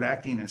of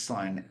short-acting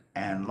insulin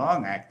and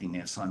long-acting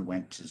insulin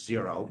went to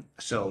zero,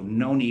 so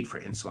no need for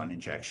insulin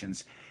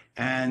injections.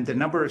 And the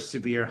number of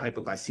severe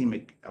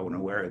hypoglycemic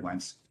unaware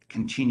events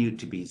continued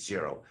to be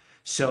zero.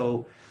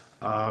 So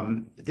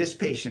this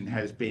patient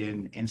has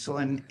been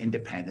insulin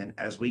independent,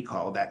 as we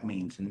call. That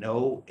means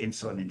no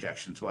insulin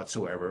injections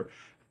whatsoever.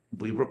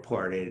 We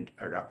reported,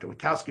 or Dr.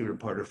 Witkowski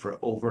reported, for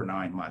over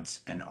 9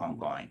 months and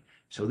ongoing.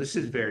 So this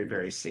is very,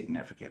 very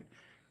significant.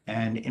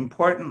 And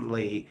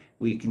importantly,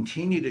 we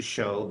continue to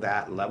show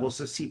that levels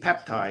of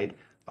C-peptide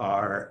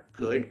are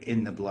good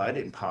in the blood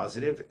and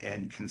positive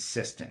and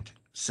consistent.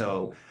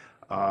 So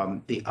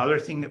the other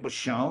thing that was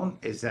shown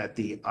is that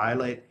the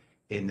islet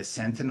in the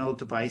Sentinel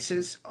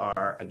devices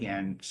are,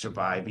 again,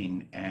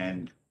 surviving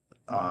and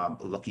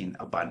looking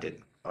abundant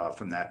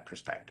from that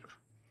perspective.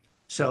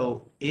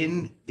 So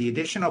in the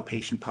additional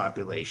patient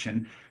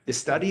population, the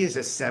study is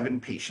a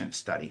 7-patient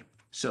study.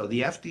 So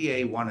the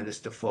FDA wanted us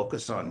to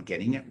focus on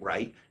getting it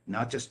right,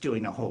 not just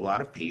doing a whole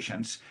lot of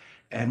patients.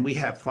 And we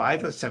have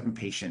 5 of 7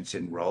 patients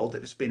enrolled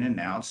that has been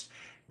announced.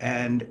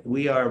 And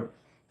we are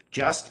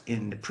just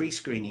in the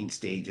pre-screening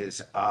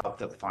stages of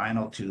the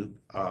final 2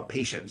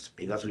 patients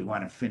because we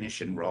want to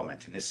finish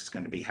enrollment. And this is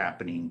going to be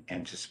happening,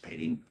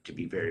 anticipating to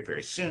be very,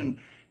 very soon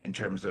in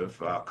terms of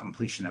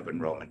completion of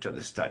enrollment of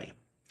the study.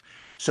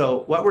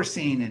 So what we're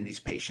seeing in these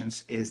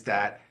patients is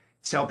that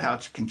Cell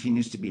Pouch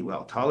continues to be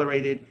well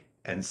tolerated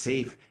and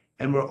safe.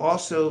 And we're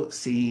also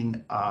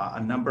seeing a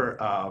number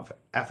of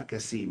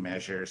efficacy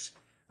measures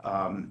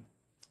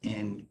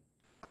in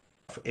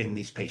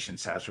these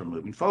patients as we're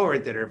moving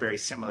forward that are very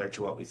similar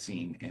to what we've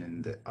seen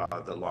in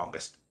the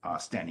longest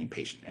standing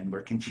patient. And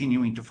we're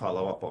continuing to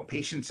follow up on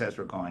patients as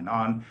we're going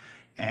on.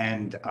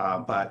 And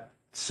but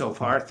so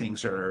far,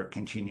 things are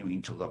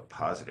continuing to look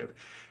positive.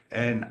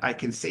 And I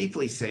can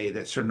safely say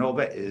that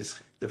Sernova is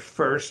the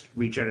first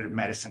regenerative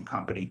medicine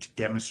company to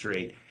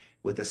demonstrate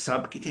with a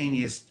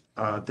subcutaneous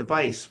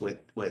device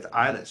with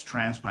islets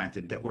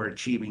transplanted that we're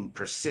achieving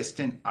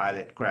persistent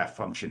islet graft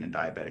function in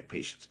diabetic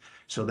patients.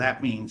 So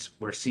that means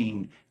we're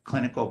seeing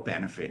clinical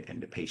benefit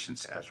in the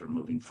patients as we're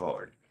moving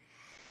forward.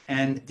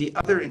 And the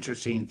other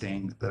interesting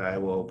thing that I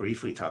will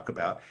briefly talk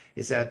about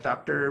is that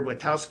Dr.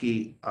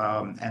 Witkowski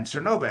and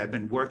Sernova have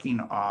been working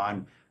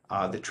on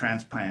the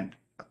transplant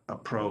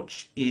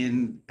approach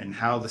and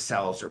how the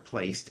cells are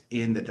placed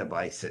in the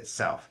device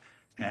itself.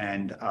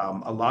 And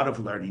a lot of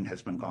learning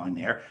has been going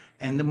there.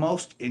 And the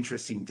most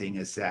interesting thing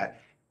is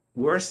that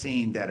we're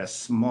seeing that a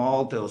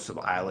small dose of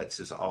islets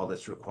is all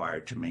that's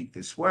required to make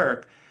this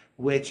work,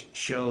 which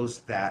shows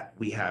that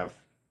we have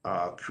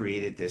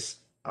created this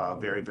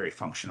very, very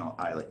functional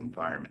islet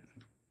environment.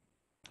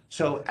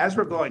 So as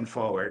we're going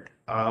forward,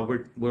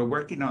 we're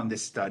working on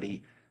this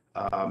study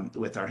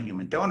with our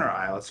human donor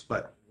islets,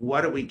 but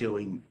what are we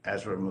doing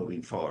as we're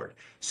moving forward?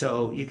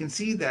 So you can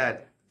see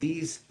that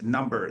there's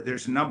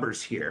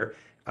numbers here.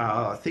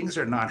 Things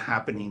are not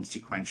happening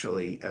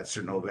sequentially at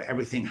Sernova.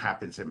 Everything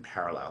happens in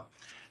parallel.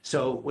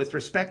 So with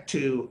respect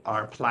to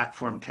our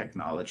platform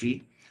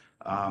technology,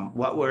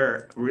 what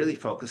we're really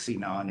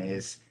focusing on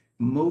is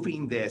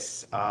moving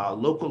this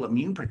local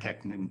immune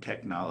protecting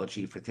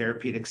technology for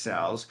therapeutic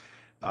cells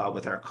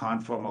with our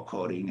conformal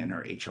coating and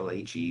our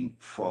HLA gene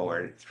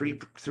forward through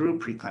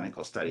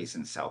preclinical studies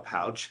in Cell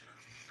Pouch.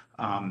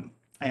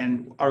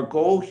 And our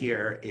goal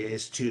here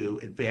is to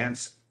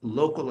advance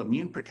local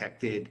immune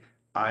protected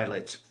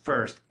islets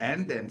first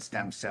and then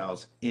stem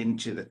cells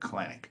into the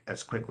clinic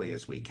as quickly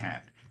as we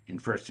can in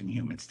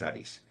human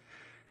studies.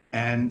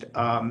 And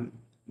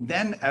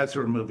then as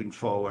we're moving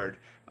forward,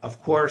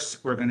 of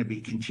course, we're going to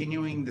be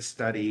continuing the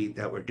study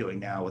that we're doing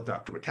now with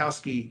Dr.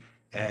 Witkowski,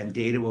 and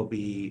data will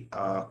be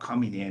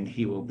coming in.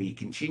 He will be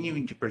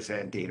continuing to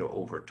present data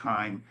over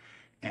time.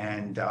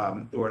 And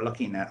we're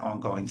looking at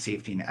ongoing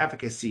safety and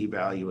efficacy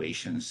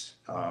evaluations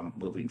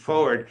moving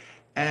forward.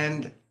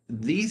 And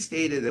these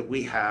data that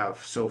we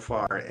have so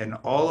far and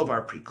all of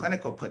our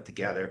preclinical put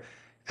together,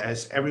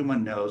 as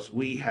everyone knows,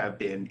 we have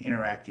been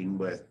interacting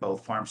with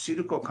both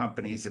pharmaceutical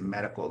companies and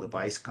medical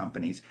device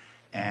companies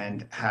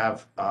and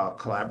have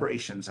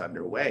collaborations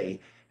underway.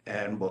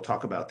 And we'll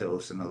talk about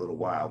those in a little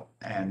while.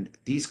 And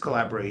these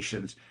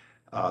collaborations,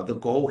 the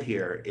goal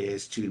here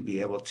is to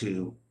be able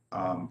to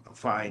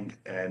find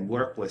and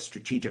work with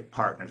strategic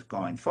partners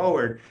going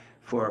forward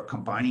for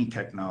combining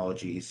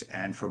technologies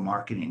and for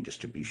marketing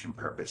distribution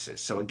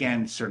purposes. So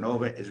again,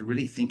 Sernova is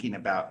really thinking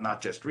about not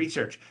just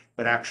research,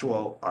 but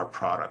our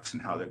products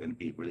and how they're going to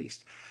be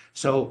released.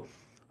 So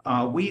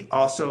we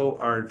also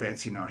are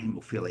advancing our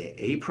hemophilia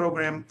A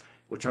program,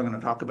 which I'm going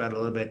to talk about a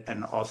little bit,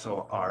 and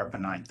also our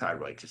benign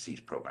thyroid disease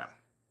program.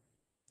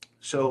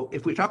 So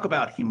if we talk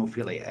about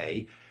hemophilia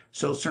A,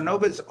 so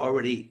Sernova is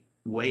already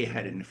way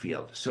ahead in the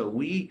field. So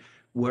we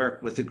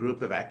work with a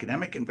group of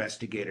academic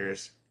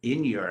investigators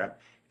in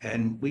Europe,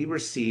 and we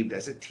received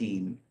as a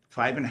team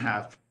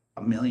 5.5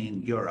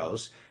 million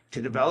euros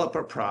to develop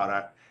a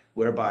product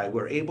whereby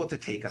we're able to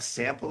take a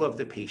sample of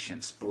the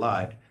patient's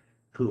blood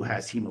who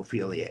has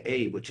hemophilia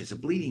A, which is a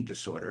bleeding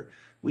disorder,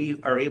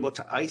 we are able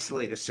to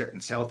isolate a certain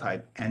cell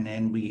type, and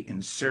then we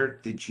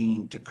insert the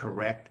gene to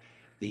correct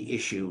the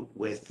issue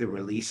with the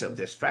release of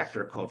this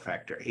factor called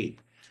factor VIII.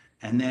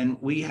 And then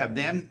we have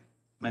then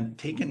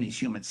taken these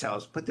human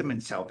cells, put them in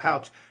cell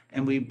pouch,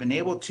 and we've been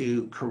able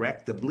to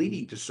correct the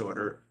bleeding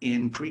disorder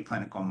in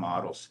preclinical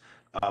models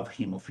of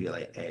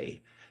hemophilia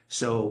A.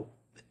 So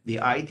the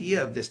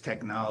idea of this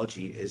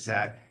technology is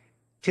that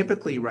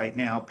typically right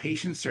now,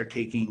 patients are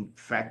taking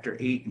factor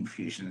VIII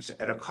infusions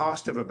at a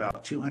cost of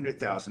about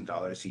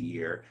 $200,000 a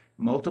year,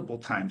 multiple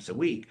times a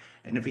week.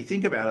 And if you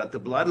think about it, the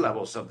blood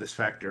levels of this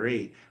factor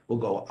VIII will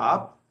go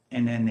up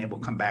and then they will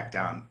come back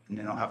down, and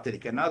then they'll have to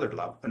take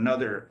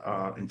another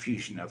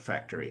infusion of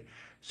factor VIII.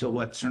 So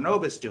what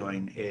Sernova is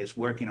doing is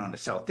working on a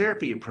cell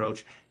therapy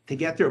approach to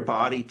get their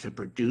body to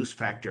produce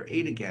factor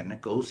VIII again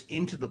that goes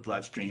into the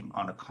bloodstream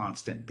on a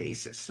constant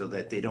basis so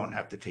that they don't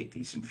have to take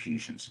these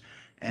infusions.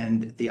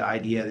 And the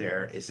idea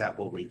there is that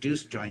will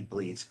reduce joint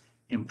bleeds,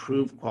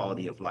 improve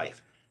quality of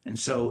life. And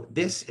so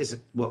this is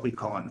what we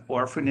call an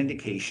orphan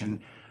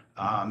indication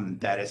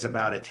that is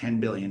about a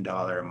 $10 billion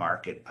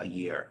market a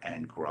year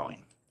and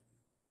growing.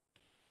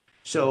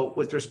 So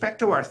with respect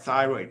to our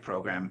thyroid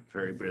program,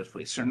 very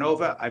briefly,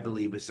 Sernova, I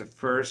believe, is the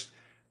first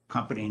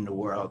company in the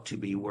world to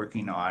be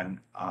working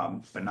on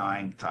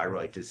benign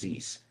thyroid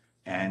disease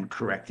and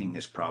correcting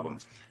this problem.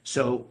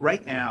 So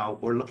right now,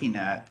 we're looking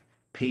at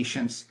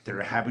patients that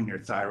are having their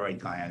thyroid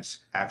glands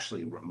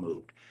actually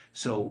removed.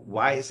 So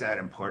why is that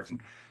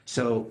important?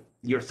 So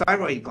your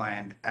thyroid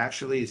gland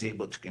actually is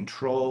able to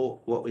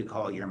control what we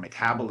call your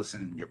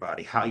metabolism in your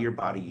body, how your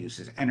body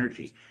uses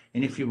energy.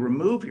 And if you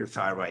remove your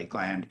thyroid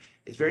gland,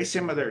 it's very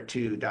similar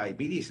to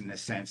diabetes in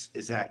this sense,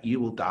 is that you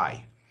will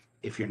die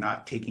if you're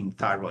not taking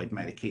thyroid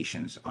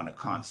medications on a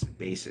constant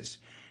basis.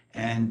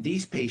 And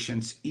these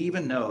patients,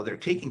 even though they're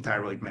taking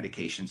thyroid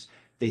medications,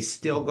 they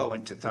still go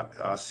into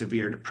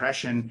severe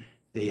depression,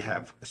 they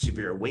have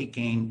severe weight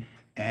gain,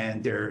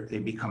 and they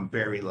become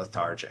very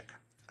lethargic.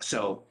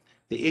 So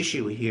the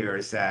issue here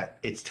is that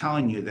it's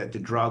telling you that the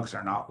drugs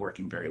are not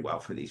working very well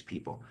for these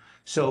people.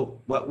 So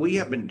what we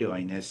have been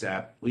doing is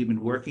that we've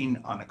been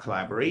working on a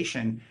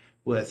collaboration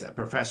with a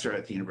professor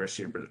at the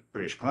University of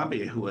British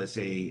Columbia who was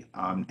a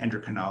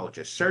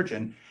endocrinologist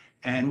surgeon,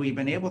 and we've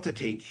been able to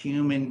take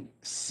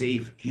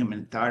safe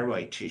human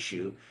thyroid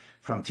tissue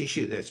from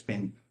tissue that's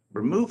been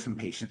removed from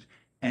patients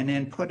and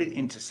then put it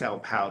into cell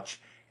pouch,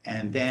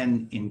 and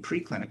then in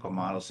preclinical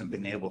models have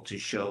been able to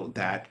show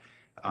that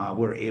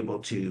we're able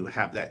to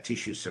have that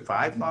tissue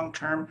survive long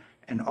term,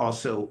 and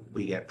also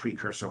we get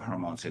precursor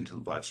hormones into the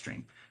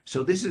bloodstream.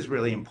 So this is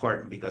really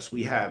important because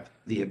we have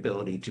the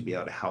ability to be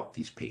able to help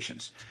these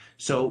patients.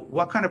 So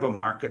what kind of a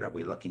market are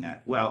we looking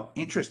at? Well,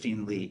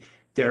 interestingly,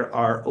 there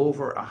are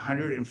over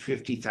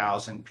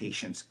 150,000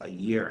 patients a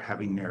year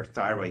having their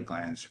thyroid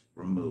glands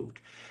removed.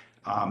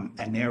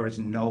 And there is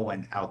no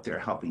one out there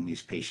helping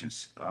these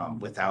patients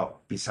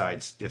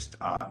besides just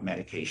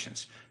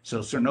medications. So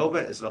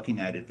Sernova is looking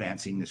at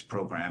advancing this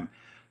program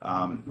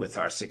with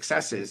our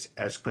successes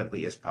as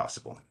quickly as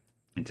possible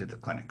into the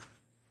clinic.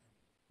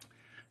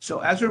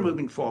 So as we're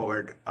moving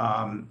forward,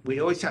 we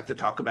always have to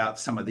talk about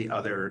some of the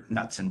other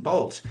nuts and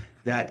bolts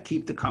that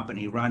keep the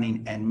company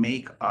running and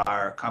make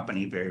our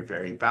company very,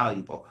 very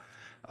valuable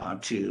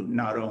to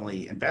not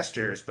only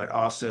investors, but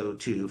also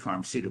to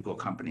pharmaceutical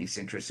companies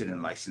interested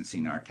in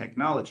licensing our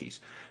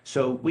technologies.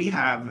 So we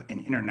have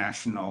an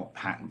international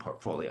patent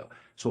portfolio.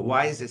 So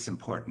why is this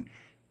important?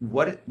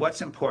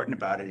 What's important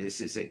about it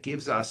is it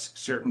gives us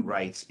certain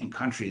rights in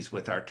countries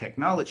with our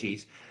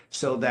technologies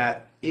so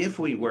that if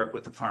we work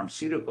with a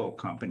pharmaceutical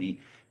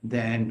company,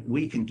 then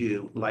we can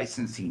do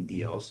licensing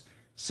deals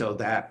so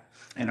that,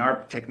 and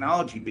our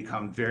technology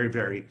become very,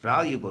 very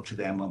valuable to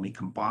them when we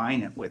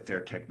combine it with their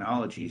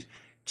technologies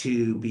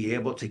to be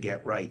able to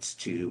get rights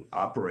to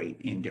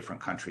operate in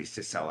different countries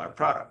to sell our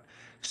product.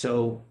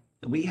 So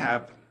we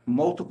have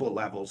multiple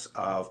levels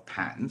of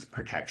patent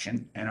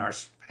protection, and our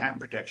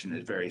patent protection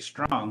is very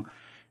strong.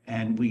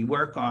 And we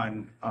work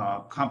on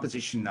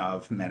composition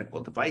of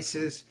medical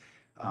devices,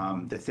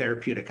 the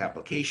therapeutic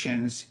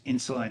applications,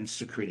 insulin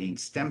secreting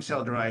stem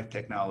cell derived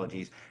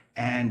technologies,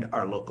 and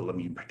our local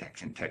immune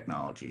protection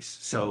technologies.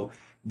 So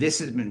this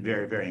has been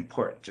very, very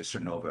important to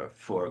Sernova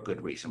for a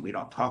good reason. We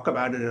don't talk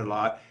about it a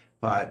lot,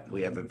 but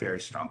we have a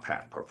very strong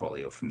patent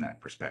portfolio from that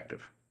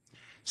perspective.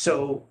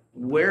 So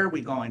where are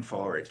we going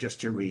forward, just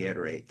to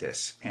reiterate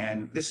this?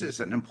 And this is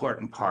an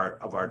important part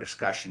of our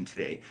discussion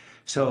today.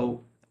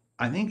 So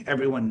I think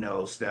everyone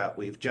knows that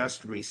we've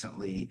just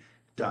recently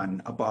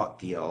done a bought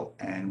deal,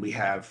 and we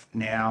have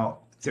now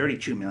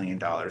 $32 million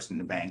in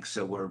the bank.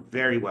 So we're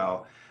very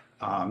well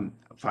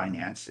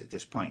financed at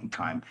this point in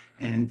time.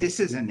 And this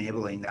is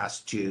enabling us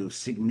to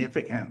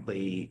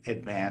significantly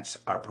advance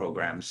our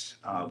programs,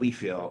 we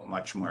feel,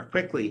 much more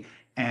quickly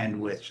and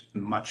with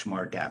much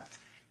more depth.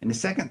 And the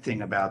second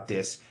thing about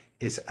this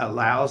is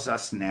allows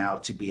us now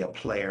to be a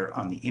player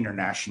on the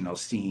international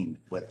scene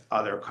with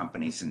other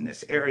companies in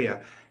this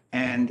area.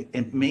 And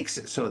it makes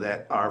it so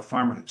that our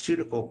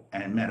pharmaceutical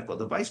and medical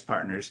device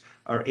partners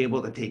are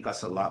able to take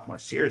us a lot more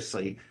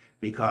seriously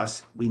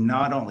because we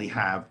not only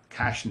have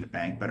cash in the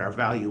bank, but our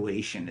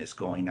valuation is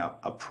going up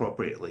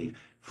appropriately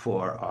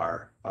for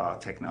our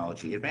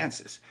technology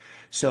advances.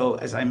 So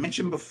as I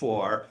mentioned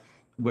before,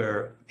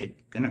 we're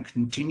going to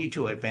continue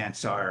to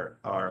advance our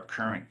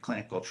current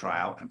clinical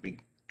trial and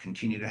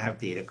continue to have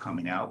data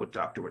coming out with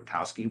Dr.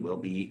 Witkowski. We'll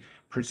be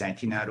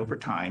presenting that over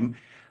time.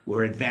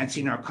 We're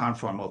advancing our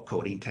conformal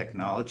coating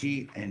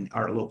technology and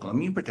our local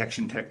immune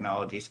protection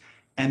technologies.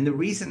 And the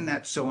reason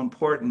that's so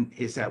important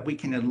is that we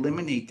can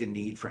eliminate the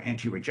need for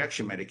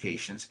anti-rejection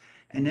medications,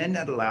 and then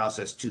that allows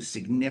us to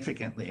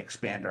significantly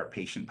expand our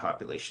patient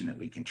population that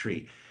we can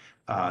treat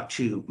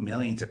to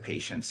millions of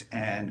patients,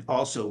 and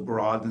also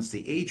broadens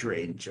the age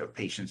range of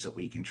patients that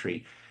we can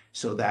treat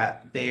so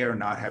that they are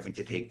not having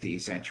to take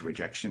these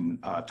anti-rejection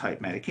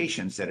type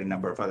medications that a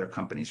number of other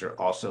companies are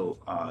also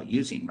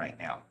using right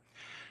now.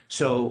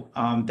 So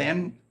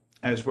then,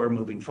 as we're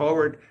moving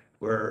forward,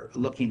 we're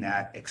looking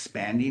at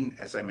expanding,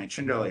 as I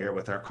mentioned earlier,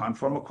 with our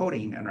conformal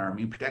coating and our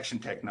immune protection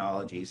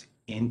technologies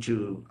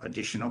into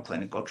additional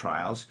clinical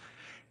trials.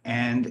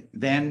 And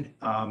then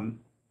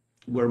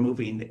we're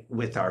looking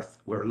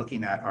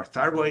at our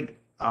thyroid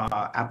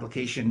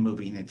application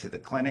moving into the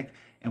clinic,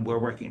 and we're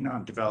working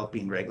on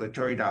developing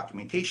regulatory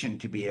documentation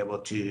to be able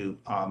to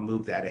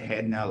move that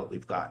ahead now that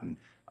we've gotten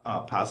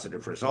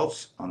positive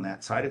results on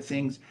that side of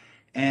things.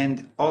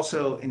 And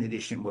also, in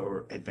addition,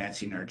 we're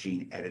advancing our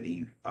gene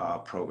editing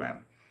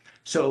program.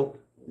 So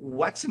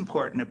what's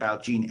important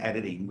about gene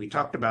editing? We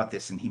talked about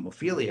this in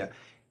hemophilia.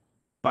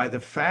 By the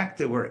fact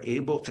that we're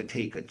able to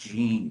take a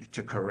gene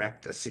to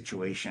correct a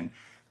situation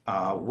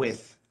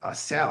with a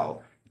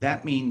cell,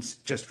 that means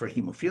just for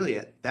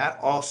hemophilia, that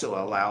also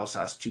allows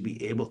us to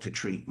be able to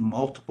treat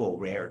multiple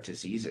rare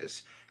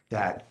diseases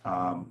that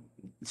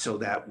so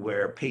that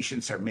where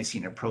patients are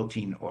missing a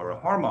protein or a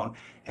hormone,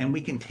 and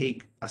we can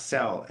take a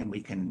cell and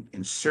we can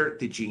insert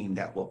the gene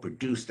that will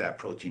produce that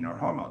protein or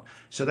hormone.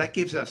 So that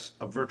gives us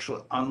a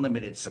virtual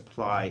unlimited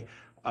supply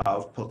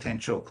of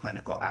potential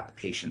clinical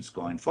applications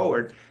going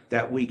forward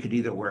that we could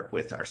either work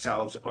with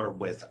ourselves or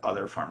with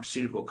other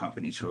pharmaceutical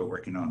companies who are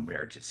working on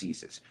rare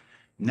diseases.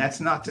 And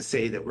that's not to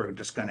say that we're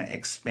just going to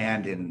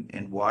expand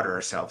and water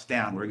ourselves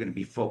down. We're going to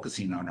be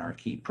focusing on our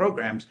key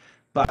programs,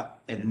 but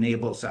it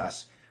enables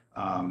us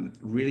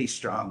really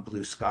strong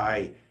blue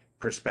sky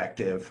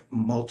perspective,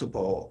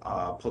 multiple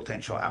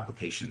potential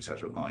applications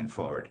as we're going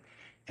forward.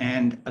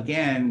 And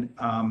again,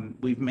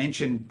 we've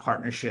mentioned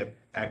partnership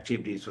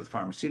activities with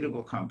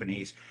pharmaceutical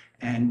companies,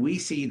 and we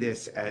see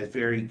this as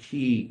very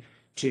key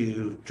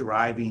to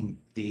driving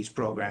these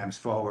programs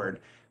forward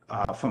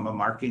from a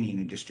marketing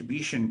and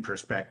distribution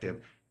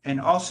perspective. And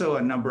also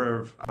a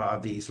number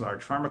of these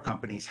large pharma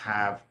companies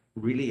have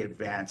really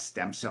advanced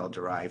stem cell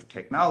derived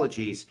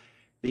technologies,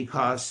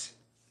 because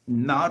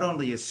not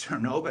only is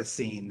Sernova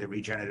seeing the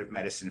regenerative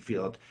medicine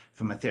field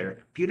from a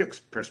therapeutics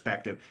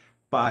perspective,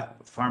 but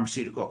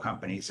pharmaceutical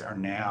companies are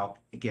now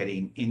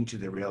getting into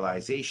the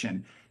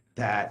realization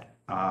that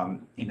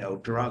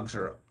drugs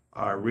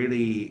are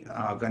really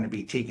going to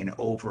be taken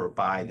over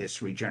by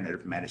this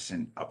regenerative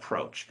medicine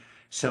approach.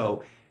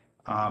 So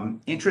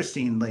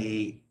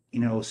interestingly,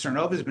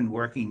 Sernova has been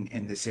working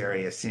in this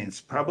area since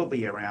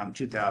probably around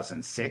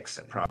 2006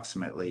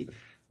 approximately.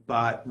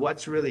 But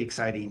what's really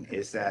exciting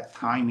is that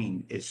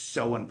timing is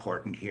so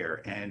important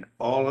here, and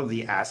all of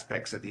the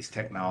aspects of these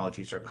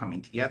technologies are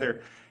coming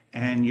together,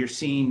 and you're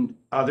seeing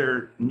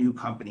other new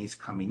companies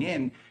coming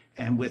in.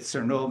 And with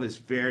Sernova's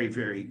very,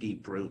 very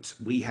deep roots,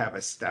 we have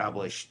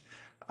established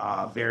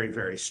very,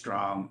 very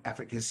strong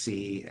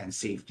efficacy and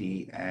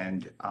safety,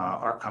 and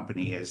our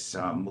company is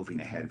moving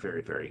ahead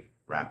very, very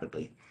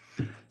rapidly.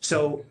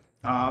 So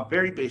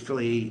very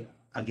briefly,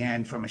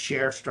 again, from a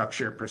share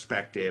structure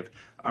perspective,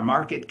 our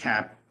market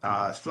cap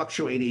is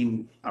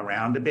fluctuating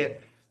around a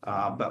bit,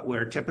 but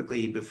we're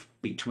typically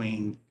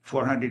between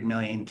 $400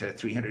 million to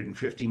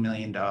 $350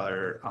 million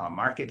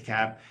market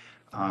cap.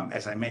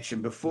 As I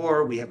mentioned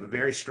before, we have a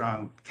very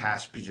strong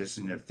cash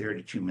position of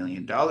 $32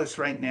 million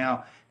right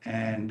now,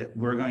 and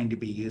we're going to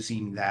be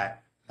using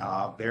that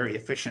very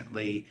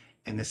efficiently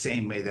in the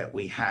same way that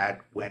we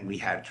had when we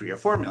had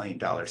 $3 or $4 million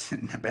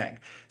in the bank.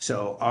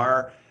 So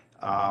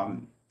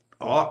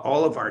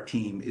all of our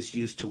team is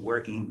used to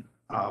working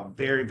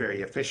very,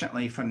 very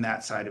efficiently from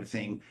that side of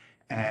thing.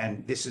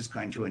 And this is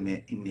going to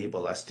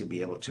enable us to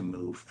be able to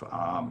move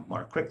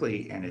more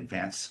quickly and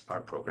advance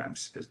our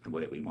programs the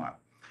way we want.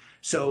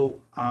 So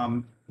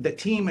the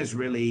team is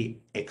really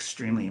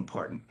extremely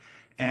important.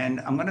 And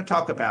I'm going to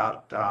talk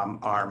about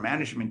our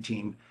management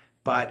team,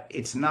 but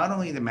it's not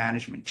only the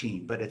management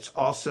team, but it's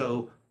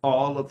also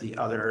all of the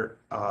other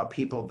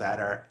people that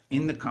are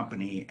in the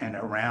company and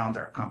around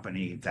our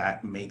company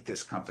that make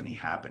this company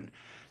happen.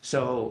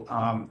 So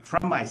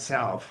from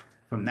myself,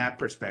 from that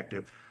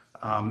perspective,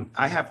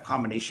 I have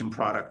combination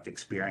product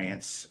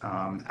experience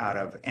out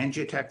of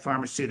Engiotech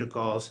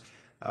Pharmaceuticals.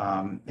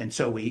 And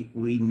so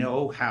we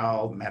know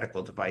how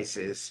medical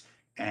devices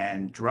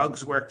and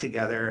drugs work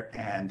together,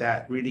 and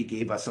that really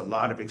gave us a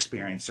lot of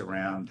experience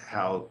around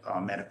how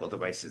medical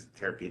devices and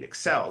therapeutic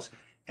cells.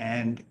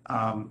 And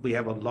we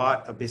have a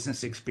lot of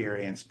business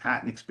experience,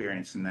 patent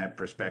experience in that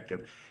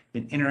perspective,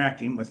 been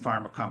interacting with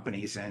pharma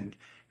companies and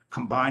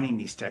combining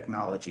these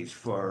technologies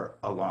for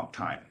a long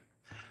time.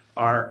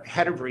 Our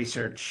head of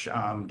research,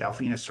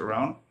 Delphina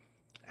Cerrone,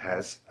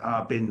 has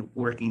been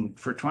working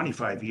for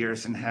 25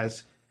 years and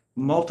has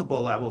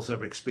multiple levels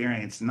of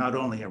experience, not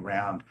only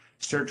around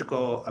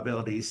surgical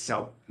abilities,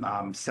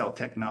 cell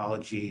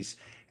technologies,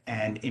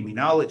 and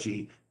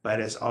immunology, but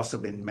has also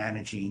been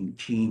managing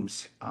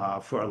teams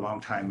for a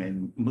long time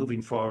and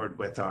moving forward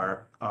with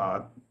our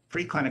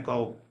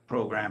preclinical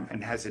program,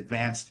 and has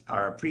advanced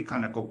our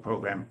preclinical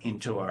program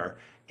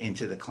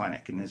into the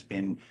clinic, and has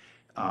been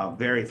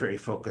very, very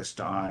focused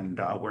on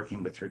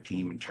working with her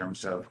team in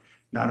terms of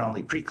not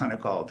only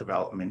preclinical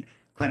development,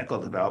 clinical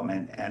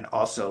development, and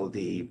also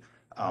the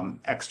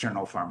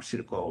external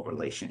pharmaceutical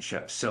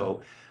relationships.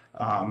 So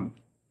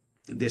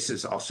this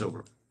is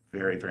also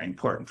very, very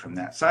important from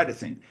that side of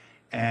things.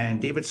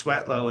 And David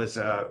Swetlow is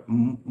a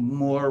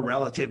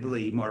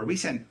relatively more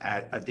recent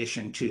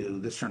addition to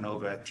the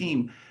Sernova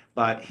team,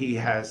 but he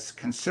has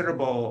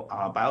considerable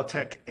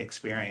biotech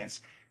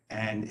experience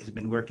and has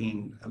been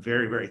working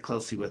very, very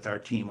closely with our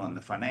team on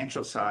the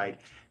financial side.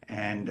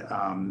 And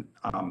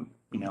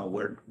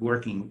we're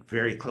working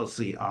very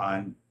closely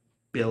on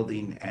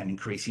building and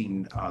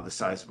increasing the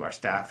size of our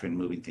staff and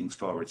moving things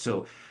forward.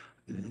 So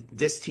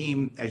this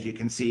team, as you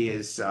can see,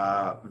 is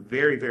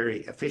very,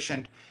 very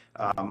efficient.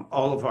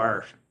 All of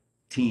our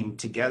team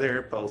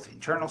together, both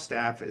internal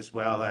staff as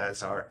well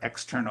as our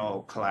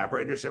external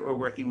collaborators that we're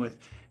working with,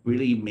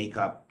 really make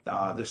up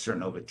the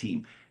Sernova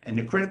team. And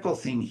the critical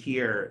thing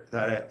here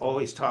that I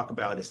always talk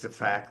about is the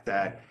fact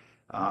that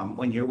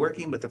when you're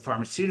working with a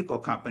pharmaceutical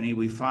company,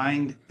 we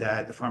find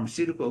that the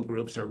pharmaceutical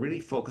groups are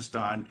really focused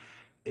on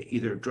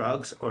either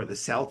drugs or the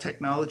cell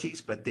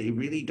technologies, but they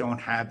really don't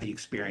have the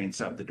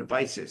experience of the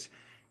devices.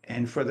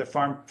 And for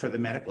the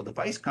medical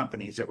device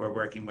companies that we're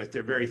working with,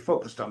 they're very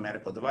focused on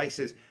medical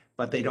devices,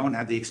 but they don't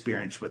have the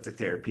experience with the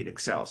therapeutic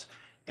cells.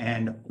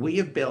 And we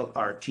have built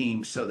our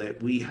team so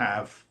that we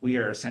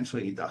are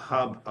essentially the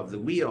hub of the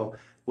wheel,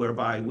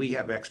 whereby we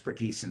have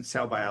expertise in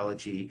cell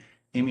biology,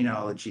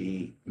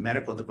 immunology,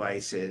 medical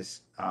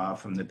devices,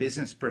 from the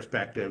business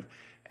perspective,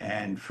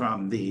 and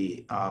from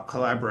the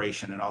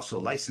collaboration and also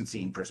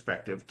licensing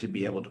perspective, to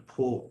be able to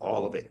pull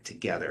all of it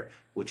together,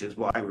 which is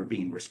why we're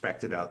being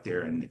respected out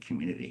there in the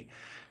community.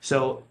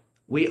 So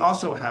we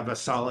also have a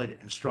solid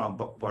and strong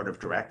board of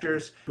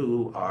directors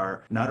who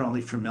are not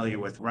only familiar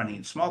with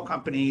running small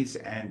companies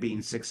and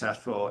being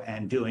successful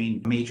and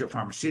doing major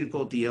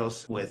pharmaceutical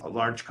deals with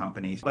large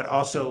companies, but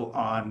also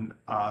on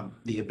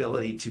the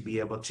ability to be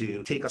able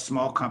to take a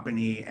small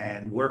company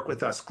and work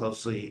with us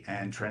closely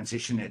and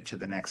transition it to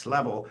the next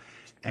level.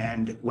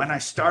 And when I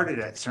started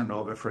at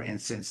Sernova, for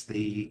instance,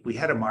 we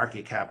had a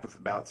market cap of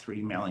about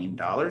 $3 million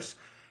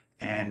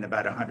and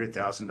about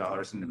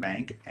 $100,000 in the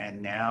bank.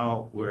 And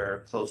now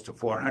we're close to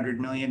 400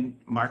 million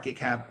market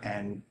cap.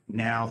 And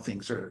now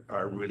things are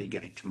really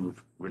getting to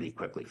move really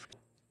quickly.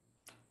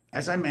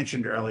 As I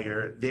mentioned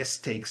earlier, this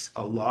takes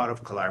a lot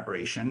of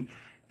collaboration,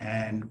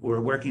 and we're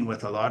working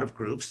with a lot of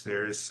groups.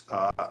 There's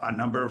a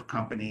number of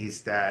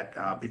companies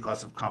that,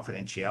 because of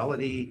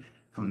confidentiality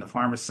from the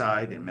pharma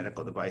side and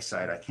medical device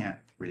side, I can't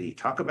really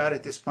talk about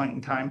at this point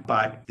in time,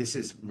 but this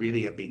is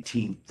really a big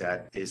team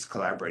that is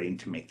collaborating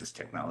to make this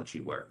technology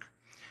work.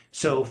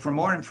 So for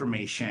more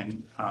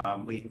information,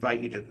 we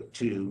invite you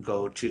to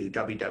go to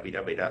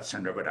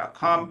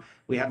www.sernova.com.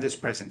 We have this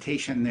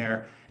presentation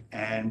there,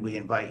 and we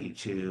invite you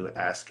to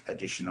ask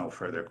additional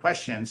further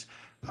questions.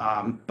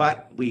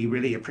 But we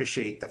really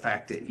appreciate the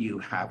fact that you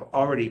have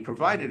already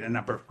provided a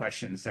number of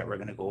questions that we're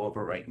going to go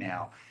over right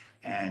now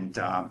and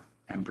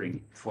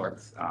bring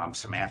forth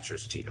some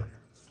answers to you.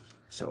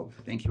 So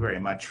thank you very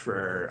much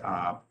for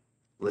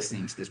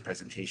listening to this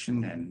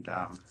presentation, and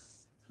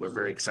we're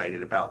very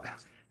excited about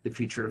the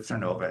future of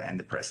Sernova and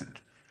the present.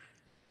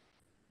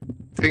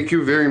 Thank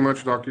you very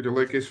much, Dr.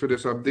 Toleikis, for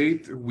this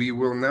update. We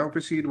will now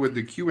proceed with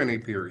the Q&A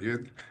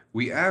period.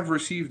 We have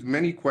received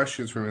many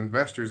questions from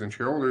investors and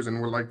shareholders,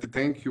 and would like to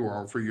thank you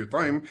all for your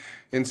time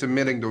in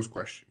submitting those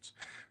questions.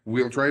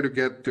 We'll try to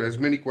get to as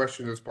many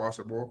questions as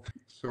possible.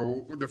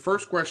 So the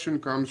first question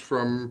comes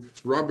from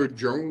Robert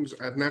Jones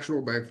at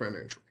National Bank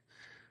Financial.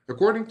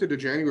 According to the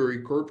January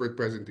corporate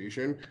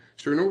presentation,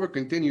 Sernova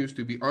continues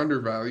to be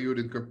undervalued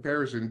in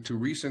comparison to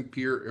recent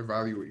peer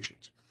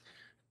evaluations.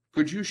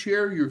 Could you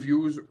share your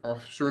views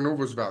of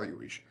Sernova's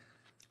valuation?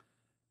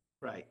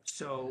 Right.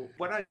 So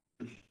what I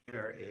do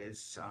here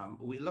is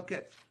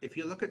if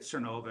you look at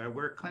Sernova,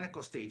 we're a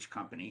clinical stage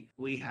company.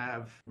 We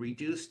have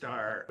reduced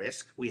our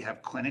risk. We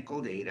have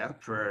clinical data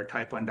for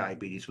type 1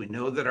 diabetes. We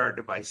know that our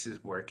device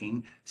is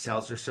working,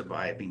 cells are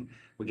surviving.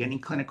 We're getting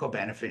clinical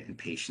benefit in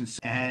patients.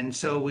 And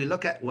so we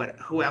look at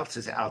who else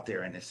is out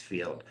there in this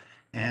field.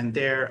 And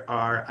there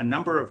are a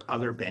number of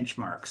other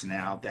benchmarks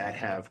now that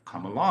have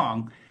come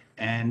along.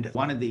 And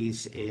one of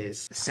these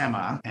is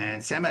SEMA.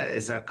 And SEMA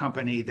is a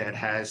company that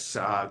has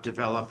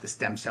developed the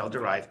stem cell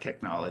derived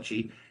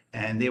technology.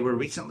 and they were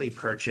recently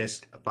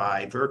purchased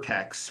by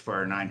Vertex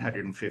for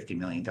 $950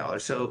 million,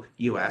 so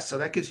US. So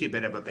that gives you a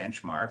bit of a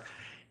benchmark.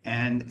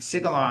 And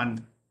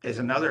Sigilon is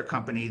another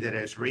company that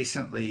has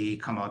recently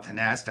come out to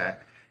NASDAQ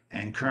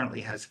and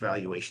currently has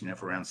valuation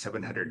of around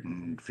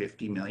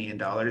 $750 million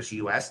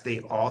US. They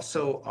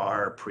also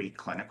are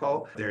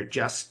preclinical. They're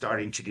just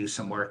starting to do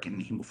some work in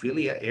the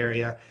hemophilia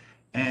area.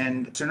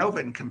 And Sernova,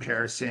 in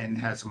comparison,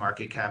 has a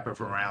market cap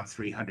of around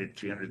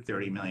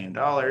 $330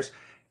 million.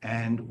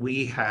 And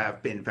we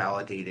have been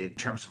validated in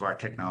terms of our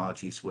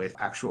technologies with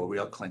actual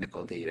real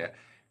clinical data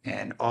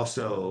and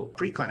also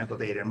preclinical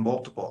data and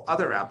multiple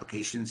other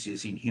applications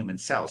using human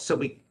cells. So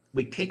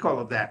we take all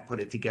of that, put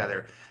it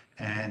together,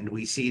 and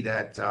we see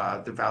that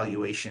the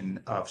valuation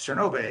of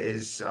Sernova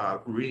is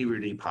really,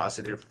 really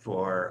positive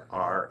for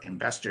our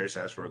investors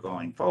as we're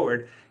going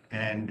forward.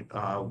 And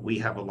we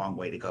have a long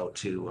way to go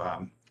to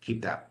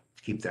keep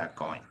that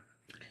going.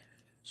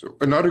 So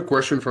another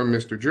question from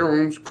Mr.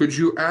 Jones. Could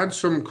you add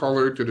some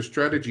color to the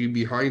strategy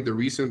behind the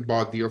recent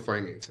bought deal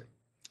financing?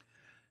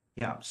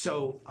 Yeah,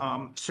 so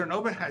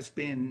Sernova has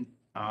been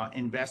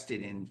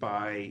invested in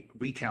by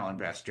retail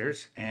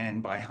investors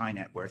and by high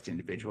net worth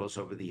individuals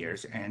over the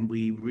years. And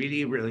we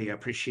really, really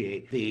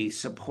appreciate the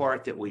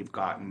support that we've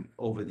gotten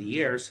over the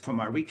years from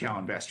our retail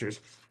investors.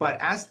 But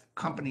as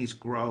companies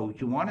grow,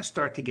 you want to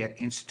start to get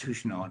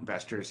institutional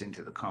investors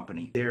into the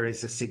company. There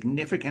is a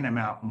significant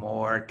amount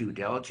more due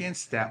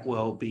diligence that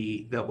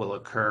will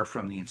occur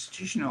from the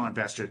institutional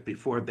investors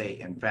before they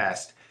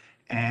invest.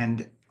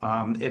 And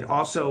it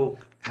also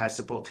has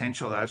the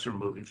potential, as we're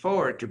moving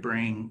forward, to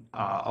bring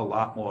a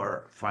lot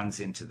more funds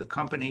into the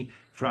company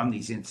from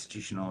these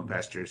institutional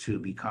investors who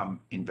become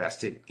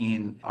invested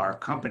in our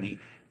company,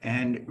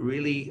 and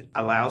really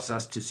allows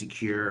us to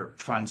secure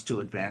funds to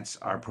advance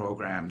our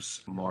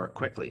programs more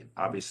quickly,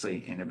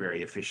 obviously in a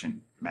very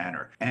efficient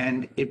manner.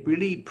 And it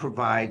really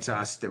provides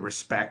us the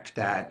respect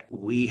that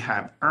we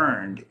have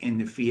earned in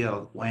the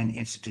field when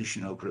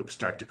institutional groups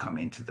start to come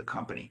into the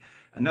company.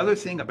 Another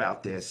thing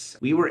about this,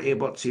 we were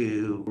able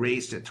to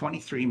raise the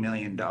 $23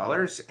 million,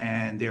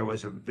 and there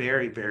was a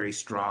very, very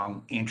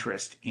strong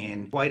interest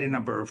in quite a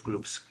number of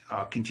groups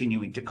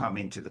continuing to come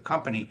into the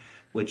company,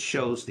 which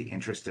shows the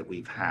interest that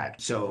we've had.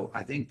 So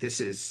I think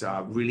this is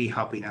really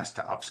helping us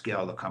to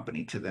upscale the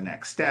company to the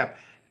next step.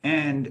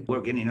 And we're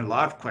getting a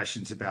lot of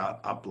questions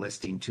about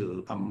uplisting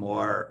to a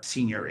more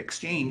senior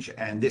exchange,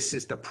 and this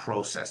is the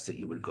process that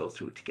you would go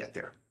through to get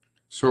there.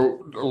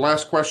 So the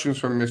last questions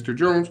from Mr.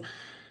 Jones.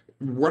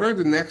 What are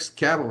the next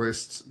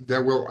catalysts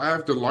that will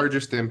have the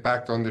largest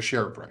impact on the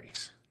share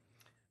price?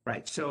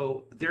 Right.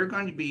 So there are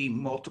going to be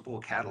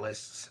multiple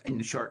catalysts in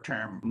the short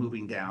term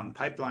moving down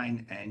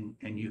pipeline.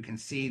 And you can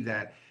see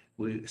that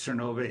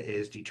Sernova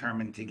is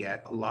determined to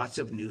get lots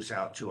of news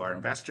out to our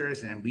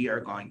investors, and we are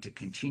going to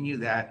continue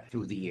that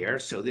through the year.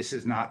 So this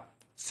is not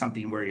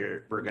something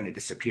where we're going to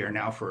disappear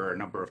now for a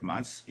number of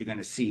months. You're going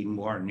to see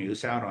more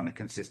news out on a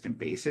consistent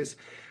basis.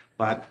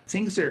 But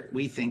things that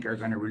we think are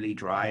going to really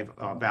drive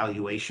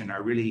valuation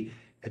are really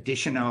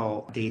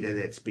additional data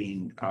that's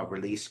being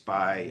released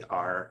by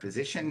our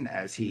physician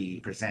as he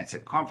presents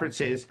at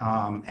conferences,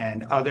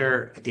 and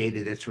other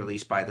data that's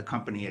released by the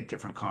company at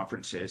different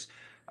conferences.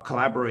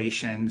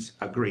 Collaborations,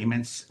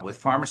 agreements with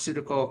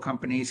pharmaceutical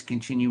companies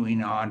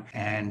continuing on.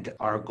 And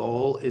our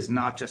goal is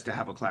not just to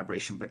have a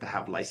collaboration, but to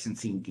have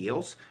licensing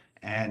deals.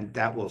 And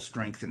that will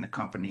strengthen the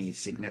company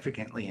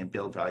significantly and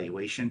build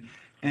valuation.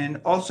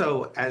 And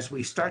also, as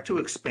we start to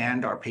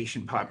expand our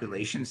patient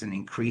populations and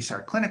increase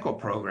our clinical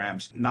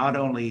programs, not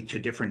only to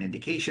different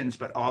indications,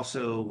 but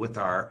also with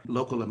our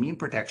local immune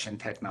protection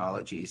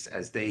technologies,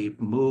 as they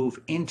move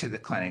into the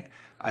clinic,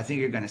 I think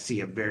you're going to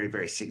see a very,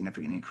 very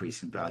significant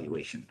increase in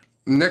valuation.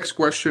 Next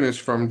question is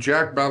from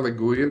Jack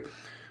Balaguyan.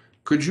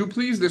 Could you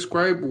please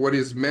describe what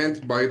is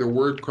meant by the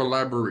word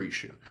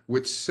collaboration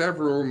with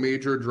several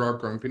major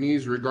drug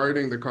companies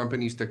regarding the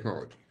company's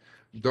technology?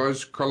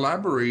 Does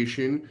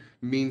collaboration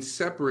mean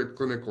separate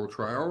clinical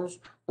trials,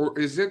 or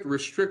is it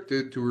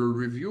restricted to a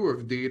review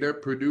of data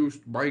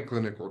produced by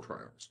clinical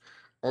trials?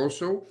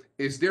 Also,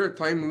 is there a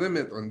time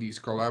limit on these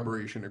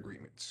collaboration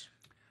agreements?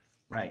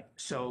 Right.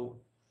 So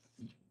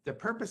the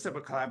purpose of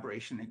a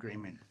collaboration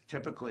agreement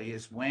typically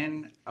is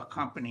when a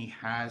company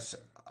has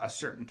a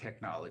certain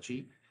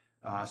technology.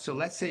 So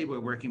let's say we're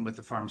working with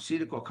a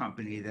pharmaceutical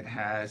company that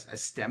has a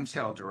stem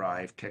cell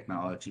derived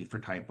technology for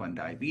type 1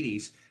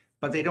 diabetes,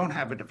 but they don't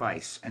have a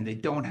device and they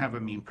don't have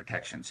immune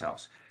protection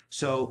cells.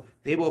 So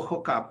they will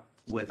hook up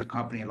with a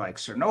company like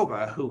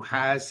Sernova, who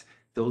has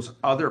those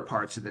other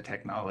parts of the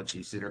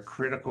technologies that are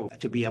critical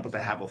to be able to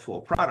have a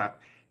full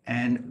product.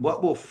 And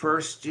what we'll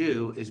first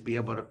do is be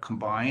able to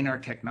combine our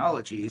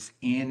technologies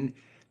in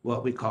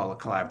what we call a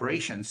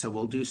collaboration. So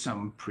we'll do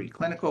some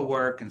preclinical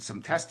work and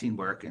some testing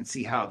work and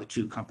see how the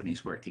two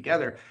companies work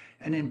together.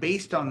 And then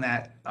based on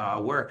that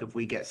work, if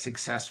we get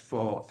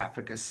successful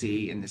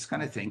efficacy and this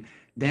kind of thing,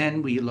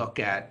 Then we look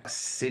at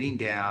sitting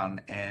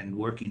down and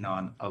working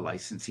on a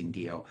licensing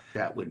deal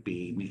that would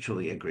be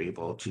mutually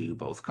agreeable to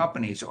both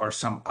companies or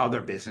some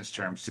other business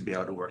terms to be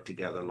able to work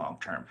together long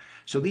term.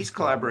 So these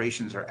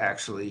collaborations are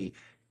actually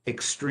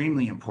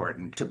extremely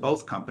important to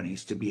both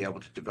companies to be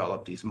able to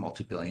develop these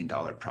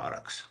multi-billion-dollar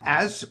products.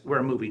 As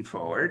we're moving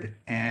forward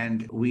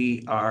and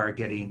we are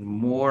getting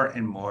more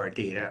and more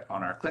data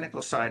on our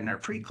clinical side and our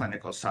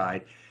preclinical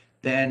side,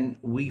 then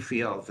we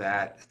feel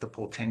that the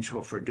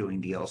potential for doing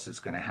deals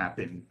is going to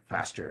happen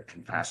faster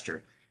and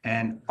faster.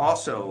 And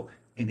also,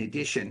 in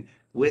addition,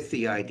 with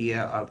the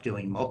idea of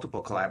doing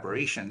multiple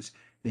collaborations,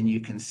 then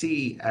you can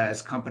see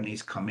as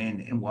companies come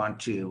in and want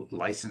to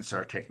license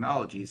our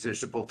technologies,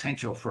 there's a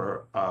potential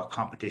for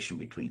competition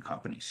between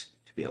companies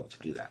to be able to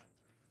do that.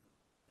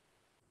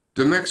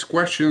 The next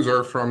questions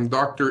are from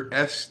Dr.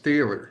 S.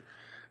 Taylor.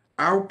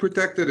 How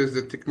protected is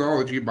the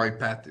technology by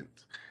patent?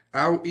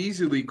 How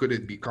easily could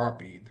it be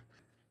copied?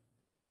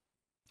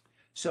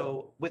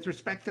 So with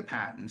respect to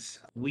patents,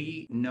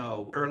 we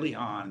know early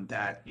on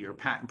that your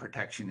patent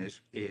protection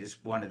is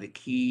one of the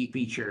key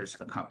features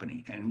of a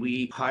company. And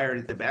we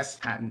hired the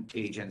best patent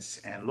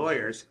agents and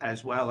lawyers,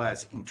 as well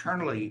as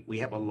internally, we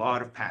have a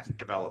lot of patent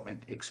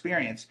development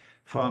experience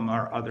from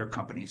our other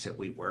companies that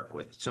we work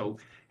with. So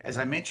as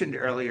I mentioned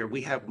earlier,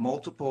 we have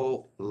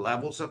multiple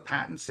levels of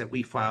patents that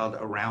we filed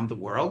around the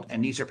world,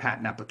 and these are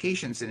patent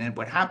applications. And then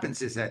what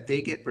happens is that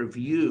they get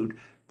reviewed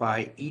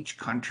by each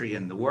country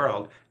in the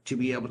world to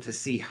be able to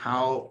see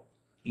how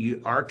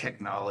our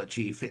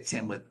technology fits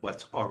in with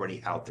what's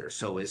already out there.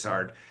 So is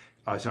our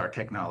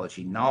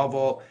technology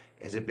novel?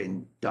 Has it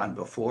been done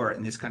before?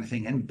 And this kind of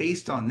thing. And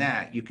based on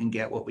that, you can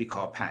get what we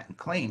call patent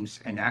claims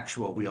and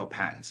actual real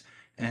patents.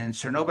 And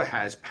Sernova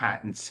has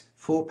patents,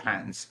 full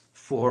patents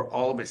for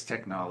all of its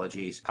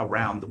technologies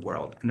around the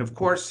world. And of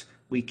course,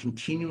 we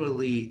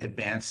continually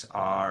advance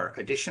our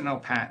additional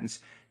patents,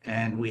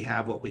 and we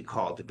have what we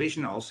call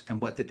divisionals. And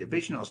what the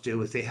divisionals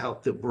do is they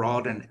help to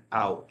broaden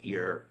out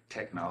your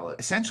technology.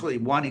 Essentially,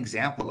 one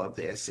example of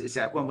this is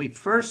that when we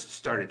first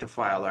started to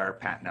file our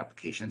patent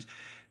applications,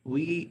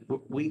 we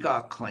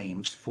got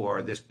claims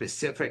for the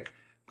specific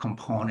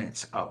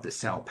components of the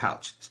cell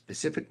pouch,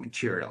 specific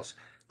materials.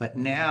 But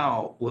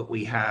now what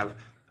we have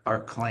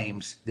are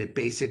claims that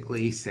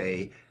basically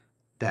say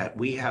that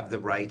we have the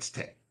rights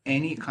to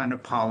any kind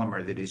of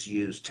polymer that is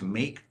used to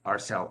make our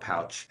cell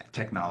pouch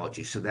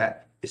technology. So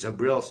that is a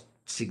real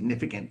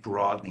significant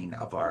broadening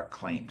of our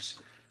claims.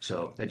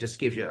 So that just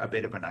gives you a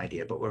bit of an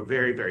idea, but we're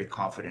very, very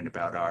confident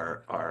about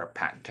our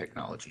patent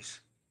technologies.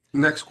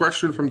 Next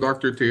question from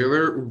Dr.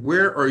 Taylor.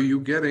 Where are you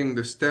getting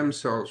the stem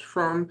cells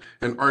from,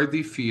 and are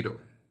they fetal?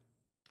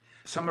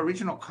 Some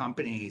original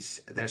companies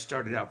that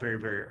started out very,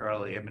 very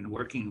early have been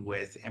working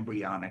with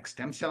embryonic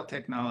stem cell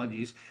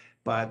technologies,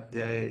 but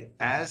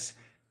as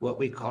what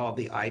we call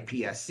the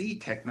iPSC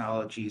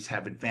technologies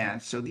have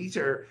advanced. So these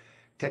are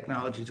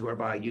technologies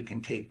whereby you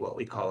can take what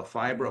we call a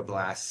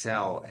fibroblast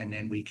cell, and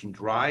then we can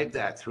drive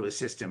that through a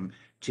system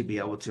to be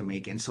able to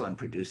make insulin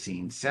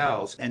producing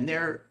cells. And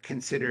they're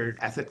considered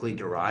ethically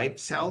derived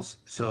cells.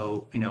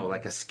 So,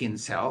 like a skin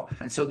cell.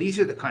 And so these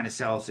are the kind of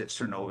cells that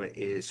Sernova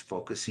is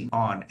focusing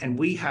on. And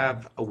we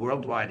have a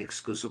worldwide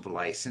exclusive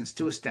license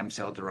to a stem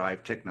cell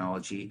derived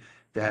technology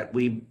that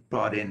we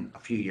brought in a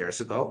few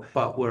years ago,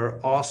 but we're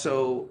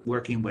also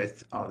working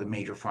with the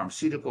major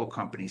pharmaceutical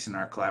companies in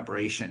our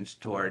collaborations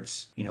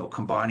towards,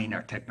 combining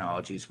our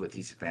technologies with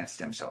these advanced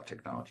stem cell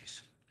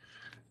technologies.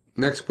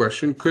 Next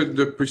question. Could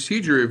the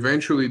procedure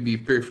eventually be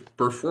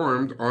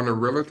performed on a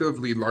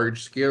relatively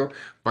large scale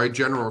by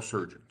general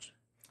surgeons?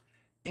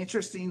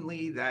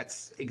 Interestingly,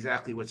 that's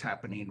exactly what's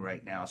happening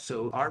right now.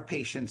 So our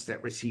patients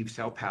that receive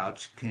cell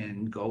pouch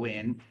can go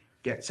in,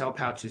 get cell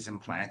pouches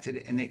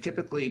implanted, and they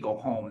typically go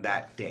home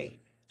that day.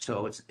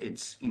 So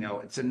it's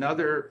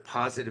another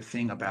positive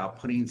thing about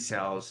putting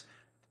cells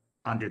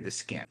under the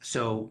skin.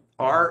 So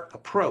our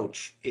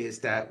approach is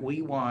that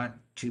we want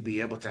to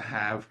be able to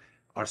have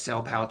our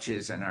cell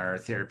pouches and our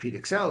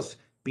therapeutic cells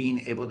being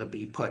able to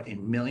be put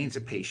in millions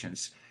of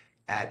patients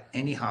at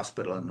any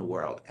hospital in the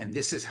world. And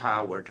this is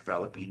how we're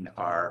developing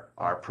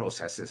our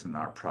processes and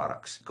our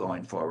products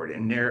going forward.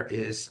 And there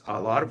is a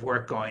lot of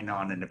work going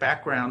on in the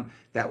background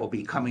that will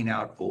be coming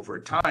out over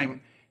time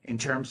in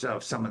terms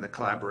of some of the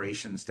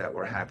collaborations that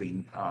we're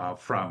having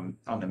from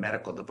on the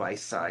medical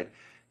device side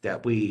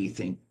that we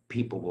think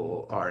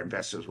our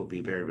investors will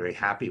be very, very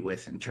happy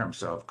with in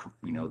terms of,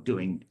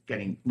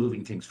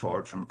 moving things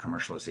forward from a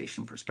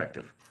commercialization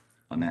perspective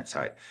on that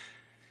side.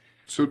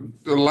 So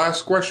the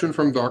last question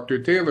from Dr.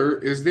 Taylor,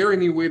 is there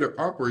any way to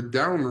up or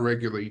down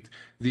regulate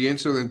the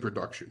insulin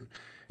production?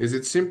 Is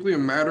it simply a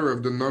matter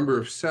of the number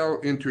of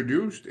cells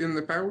introduced in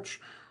the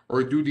pouch,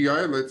 or do the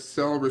islet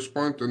cell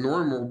respond to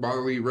normal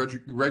bodily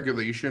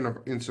regulation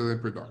of insulin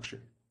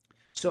production?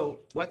 So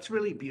what's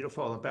really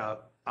beautiful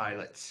about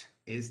islets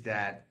is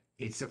that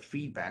it's a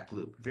feedback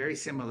loop, very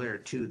similar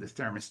to the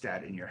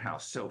thermostat in your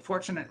house. So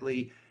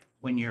fortunately,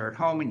 when you're at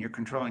home and you're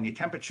controlling your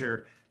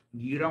temperature,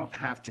 you don't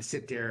have to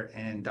sit there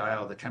and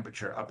dial the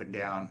temperature up and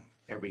down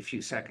every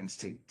few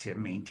seconds to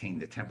maintain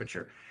the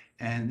temperature.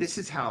 And this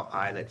is how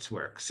islets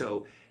work.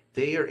 So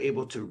they are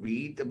able to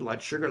read the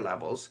blood sugar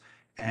levels,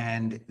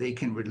 and they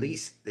can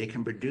produce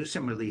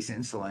and release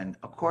insulin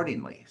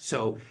accordingly.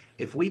 So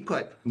if we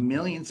put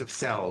millions of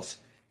cells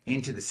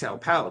into the cell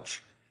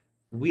pouch,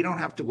 we don't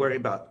have to worry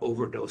about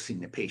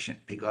overdosing the patient,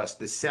 because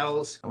the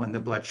cells, when the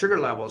blood sugar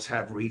levels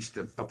have reached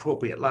the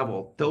appropriate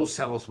level, those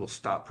cells will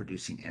stop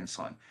producing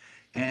insulin.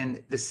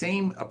 And the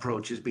same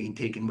approach is being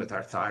taken with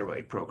our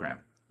thyroid program,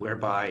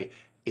 whereby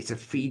it's a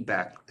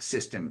feedback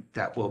system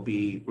that will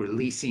be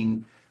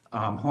releasing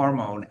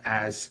hormone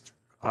as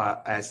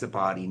the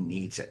body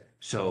needs it.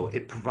 So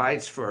it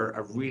provides for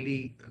a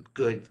really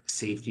good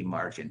safety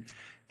margin.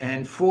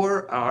 And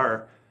for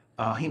our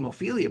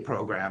hemophilia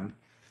program,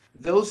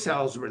 those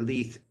cells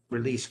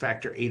release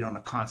factor VIII on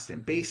a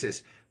constant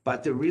basis.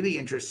 But the really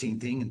interesting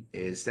thing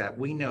is that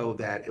we know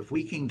that if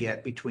we can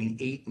get between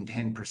 8 and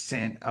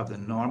 10% of the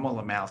normal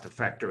amount of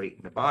factor VIII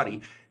in the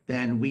body,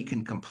 then we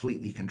can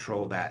completely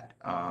control that,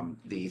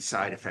 the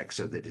side effects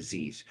of the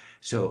disease.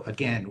 So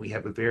again, we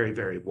have a very,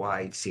 very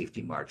wide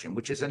safety margin,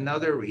 which is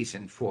another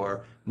reason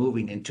for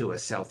moving into a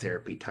cell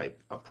therapy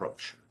type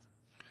approach.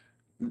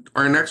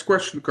 Our next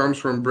question comes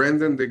from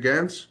Brendan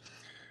DeGans.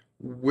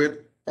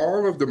 With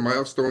all of the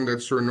milestone that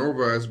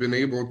Sernova has been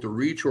able to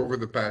reach over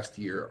the past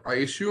year, I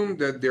assume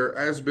that there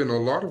has been a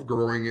lot of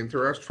growing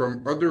interest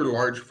from other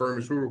large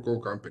pharmaceutical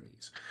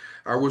companies.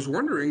 I was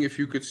wondering if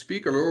you could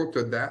speak a little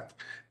to that,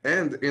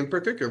 and in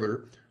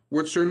particular,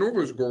 what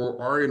Sernova's goals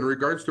are in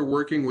regards to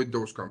working with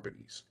those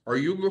companies. Are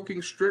you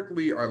looking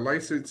strictly at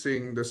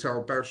licensing the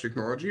cell pouch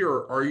technology,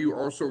 or are you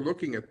also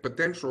looking at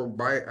potential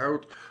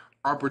buyout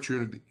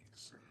opportunities?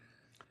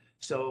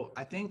 So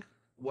I think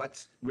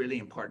what's really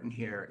important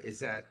here is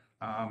that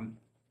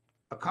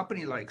a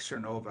company like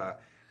Sernova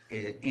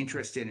is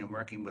interested in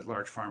working with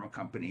large pharma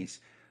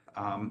companies.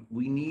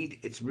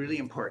 It's really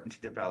important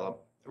to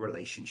develop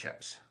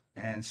relationships.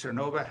 And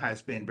Sernova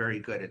has been very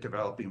good at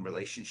developing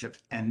relationships,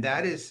 and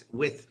that is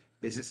with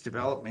business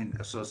development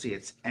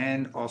associates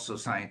and also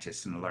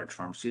scientists in the large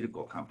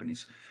pharmaceutical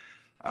companies.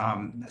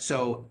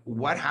 So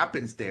what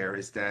happens there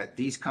is that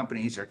these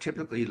companies are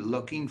typically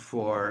looking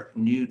for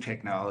new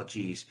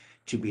technologies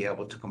to be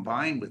able to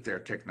combine with their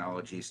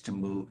technologies to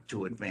move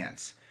to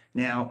advance.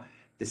 Now,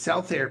 the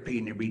cell therapy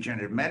and the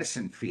regenerative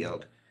medicine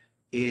field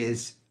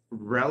is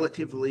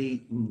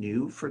relatively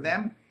new for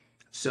them.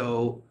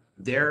 So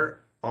they're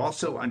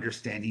also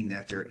understanding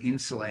that their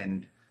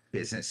insulin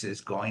business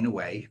is going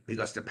away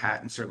because the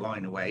patents are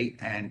going away,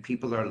 and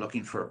people are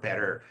looking for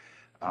better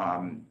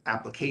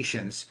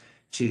applications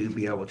to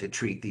be able to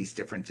treat these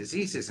different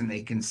diseases. And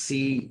they can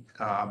see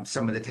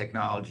some of the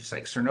technologies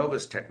like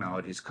Sernova's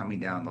technologies coming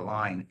down the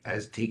line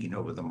as taking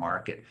over the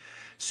market.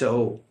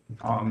 So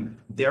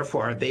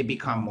therefore, they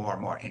become more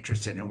and more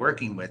interested in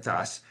working with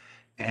us.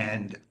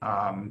 And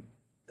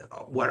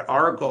what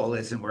our goal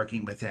is in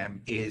working with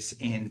them is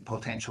in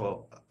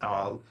potential,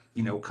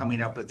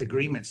 coming up with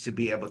agreements to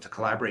be able to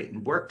collaborate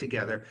and work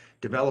together,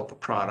 develop a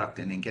product,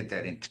 and then get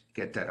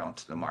that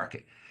onto the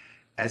market.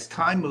 As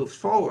time moves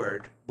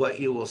forward, what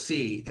you will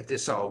see, if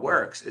this all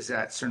works, is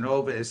that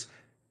Sernova's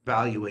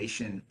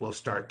valuation will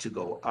start to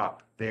go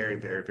up very,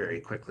 very,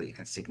 very quickly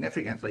and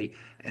significantly.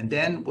 And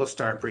then we'll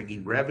start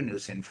bringing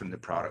revenues in from the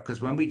product.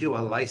 Because when we do a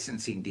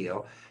licensing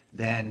deal,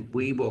 then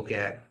we will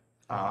get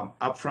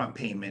upfront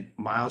payment,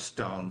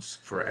 milestones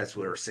for as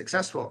we're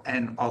successful,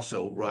 and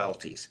also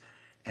royalties.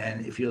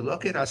 And if you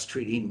look at us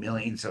treating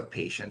millions of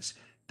patients,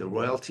 the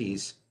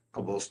royalties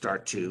will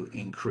start to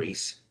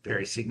increase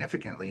very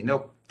significantly. And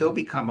there'll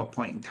become a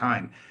point in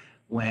time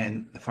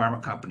when the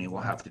pharma company will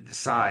have to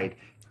decide,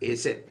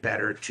 is it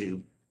better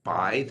to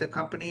buy the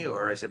company,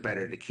 or is it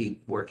better to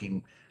keep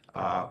working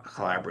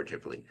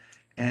collaboratively?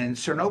 And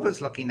Sernova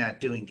is looking at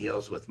doing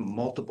deals with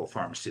multiple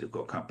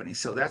pharmaceutical companies.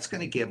 So that's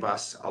going to give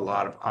us a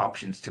lot of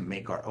options to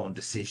make our own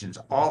decisions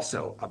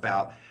also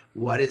about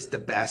what is the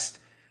best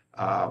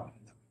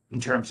in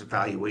terms of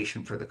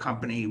valuation for the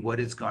company, what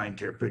is going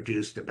to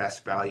produce the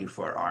best value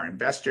for our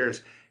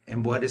investors,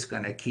 and what is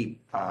going to keep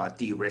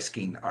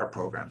de-risking our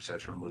programs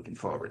as we're moving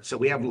forward. So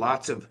we have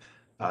lots of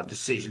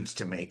decisions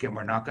to make, and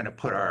we're not going to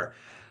put our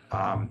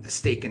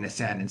stake in the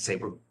sand and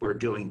say we're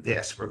doing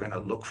this. We're going to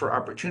look for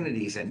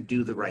opportunities and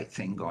do the right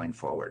thing going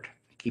forward.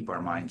 Keep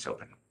our minds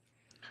open.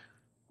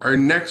 Our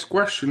next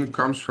question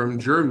comes from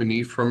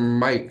Germany, from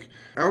Mike.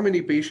 How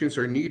many patients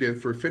are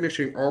needed for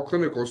finishing all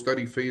clinical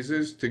study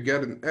phases to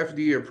get an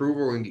FDA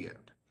approval in the end?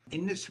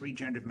 In this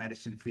regenerative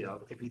medicine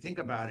field, if you think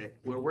about it,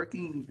 we're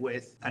working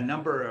with a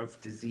number of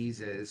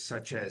diseases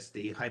such as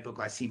the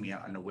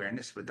hypoglycemia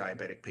unawareness with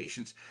diabetic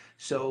patients.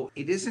 So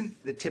it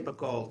isn't the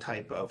typical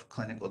type of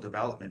clinical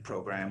development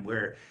program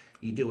where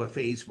you do a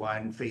phase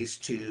 1, phase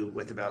 2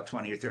 with about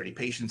 20 or 30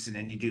 patients, and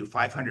then you do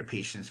 500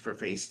 patients for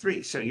phase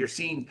 3. So you're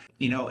seeing,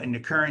 in the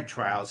current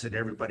trials that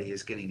everybody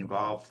is getting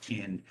involved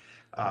in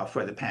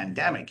for the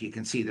pandemic, you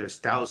can see there's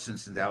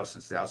thousands and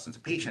thousands and thousands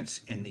of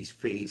patients in these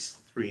phase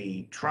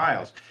 3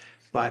 trials.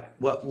 But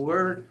what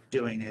we're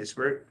doing is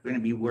we're going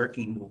to be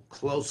working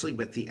closely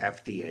with the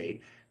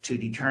FDA to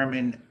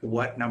determine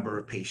what number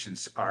of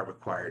patients are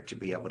required to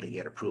be able to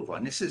get approval.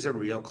 And this is a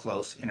real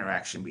close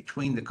interaction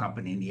between the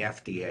company and the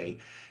FDA,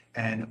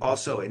 and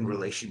also in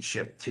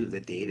relationship to the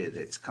data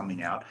that's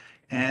coming out.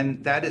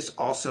 And that is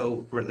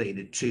also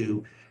related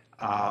to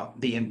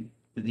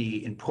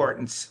the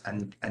importance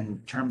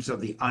in terms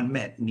of the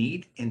unmet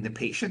need in the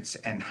patients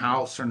and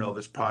how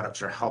Sernova's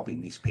products are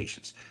helping these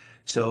patients.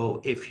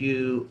 So if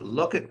you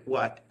look at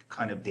what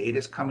kind of data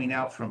is coming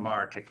out from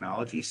our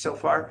technology so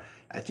far,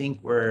 I think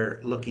we're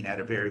looking at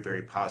a very,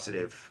 very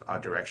positive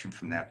direction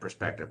from that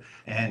perspective.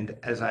 And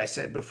as I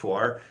said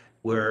before,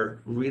 we're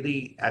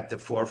really at the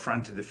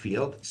forefront of the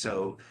field.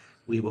 So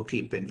we will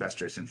keep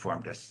investors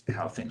informed as to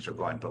how things are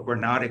going, but we're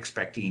not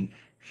expecting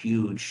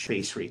huge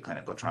phase 3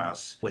 clinical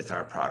trials with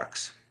our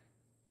products.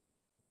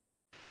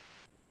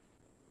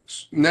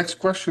 Next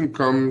question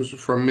comes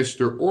from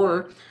Mr.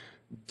 Orr.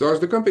 Does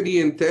the company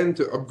intend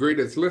to upgrade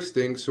its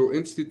listing so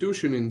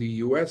institutions in the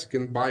US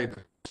can buy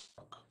them?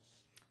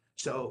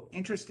 So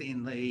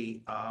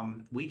interestingly,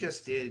 we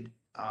just did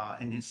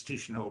an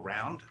institutional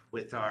round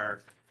with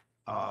our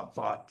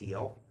bought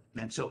deal.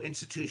 And so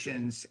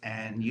institutions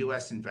and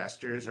US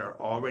investors are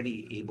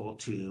already able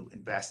to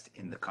invest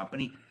in the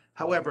company.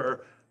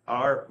 However,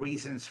 our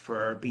reasons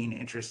for being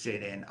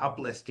interested in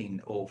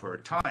uplisting over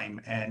time,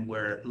 and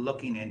we're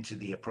looking into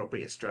the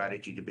appropriate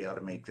strategy to be able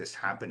to make this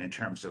happen in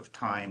terms of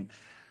time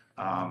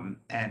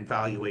and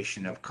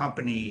valuation of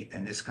company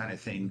and this kind of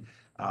thing.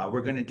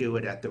 We're going to do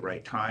it at the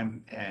right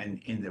time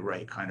and in the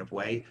right kind of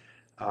way.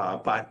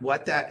 But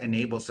what that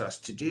enables us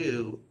to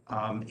do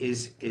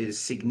is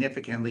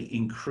significantly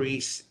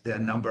increase the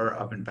number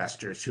of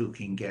investors who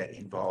can get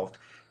involved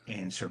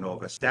in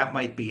Sernova. That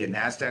might be a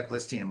NASDAQ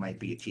listing, it might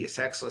be a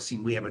TSX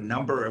listing. We have a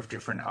number of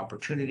different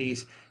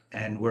opportunities,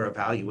 and we're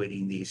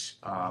evaluating these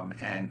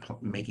and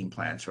making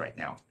plans right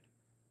now.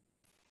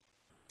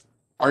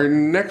 Our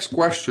next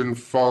question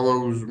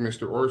follows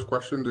Mr. Orr's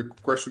question. The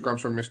question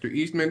comes from Mr.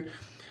 Eastman.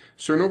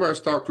 Sernova has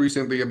talked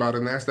recently about a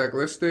NASDAQ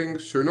listing.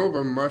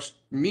 Sernova must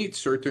meet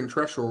certain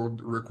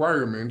threshold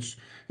requirements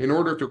in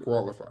order to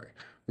qualify.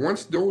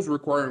 Once those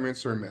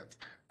requirements are met,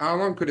 how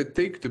long could it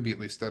take to be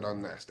listed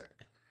on NASDAQ?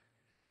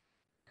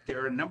 There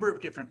are a number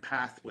of different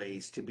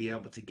pathways to be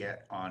able to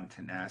get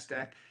onto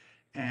NASDAQ,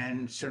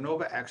 and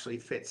Sernova actually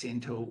fits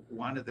into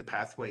one of the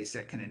pathways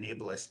that can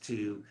enable us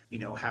to,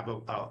 have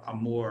a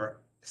more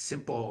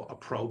simple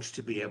approach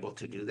to be able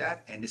to do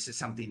that. And this is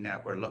something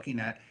that we're looking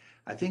at.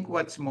 I think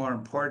what's more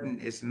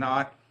important is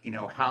not,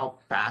 how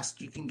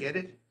fast you can get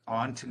it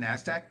onto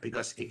NASDAQ,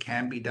 because it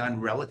can be done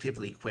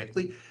relatively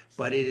quickly,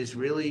 but it is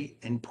really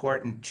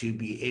important to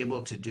be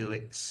able to do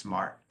it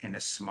in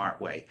a smart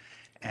way.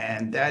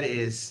 And that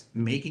is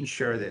making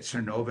sure that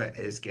Sernova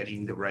is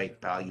getting the right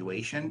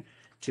valuation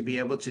to be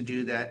able to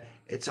do that.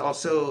 It's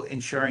also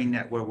ensuring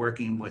that we're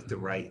working with the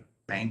right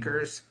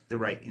bankers, the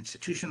right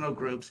institutional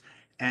groups,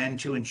 and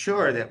to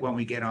ensure that when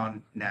we get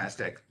on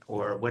NASDAQ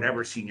or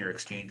whatever senior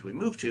exchange we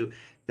move to,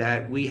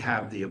 that we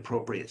have the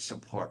appropriate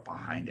support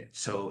behind it.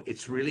 So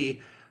it's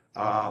really,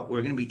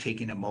 we're going to be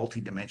taking a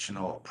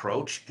multidimensional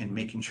approach and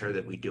making sure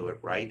that we do it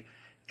right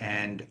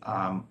and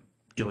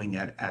doing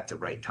it at the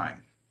right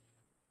time.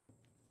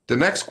 The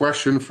next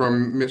question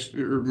from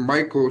Mr.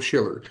 Michael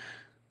Schiller.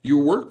 You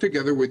work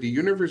together with the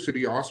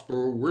University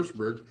Hospital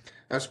Würzburg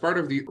as part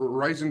of the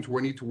Horizon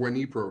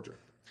 2020 project.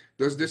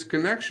 Does this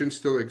connection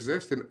still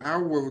exist, and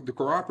how will the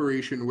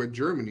cooperation with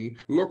Germany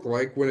look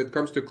like when it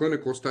comes to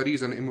clinical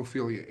studies on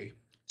hemophilia A?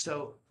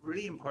 So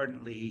really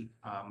importantly,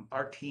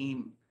 our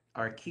key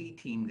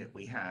team that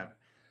we have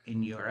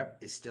in Europe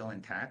is still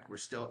intact. We're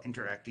still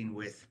interacting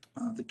with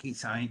the key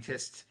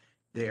scientists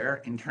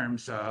there in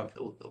terms of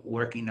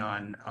working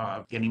on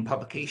getting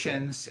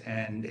publications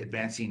and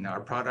advancing our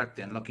product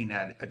and looking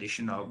at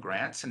additional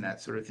grants and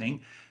that sort of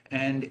thing.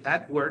 And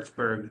at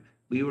Würzburg,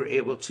 we were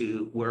able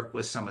to work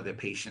with some of the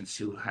patients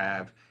who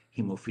have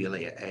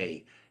hemophilia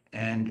A.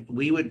 And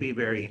we would be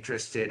very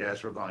interested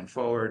as we're going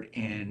forward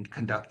in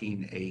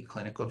conducting a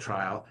clinical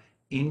trial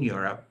in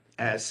Europe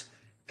as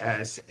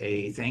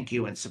a thank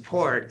you and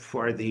support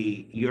for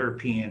the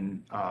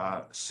European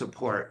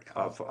support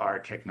of our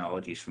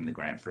technologies from the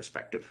grant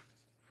perspective.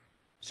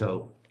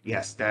 So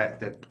yes, that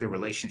the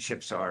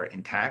relationships are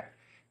intact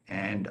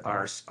and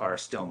are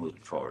still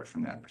moving forward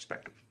from that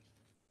perspective.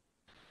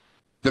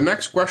 The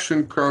next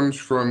question comes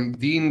from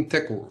Dean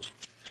Tickles.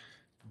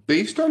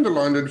 Based on the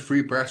London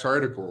Free Press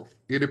article,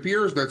 it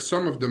appears that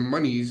some of the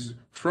monies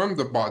from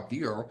the bought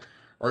deal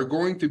are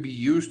going to be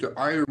used to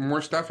hire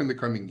more staff in the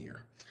coming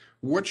year.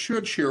 What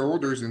should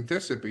shareholders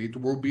anticipate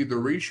will be the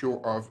ratio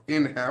of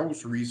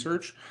in-house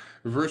research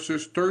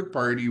versus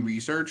third-party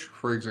research,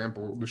 for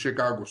example, the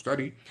Chicago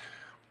study,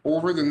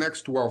 over the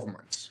next 12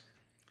 months?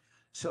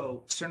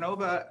 So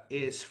Sernova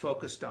is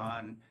focused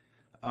on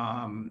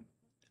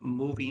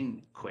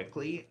moving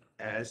quickly,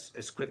 as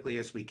quickly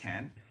as we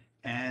can.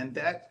 And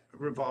that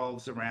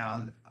revolves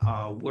around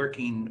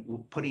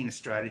putting a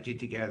strategy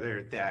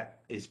together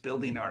that is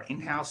building our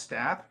in-house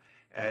staff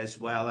as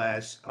well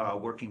as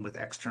working with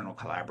external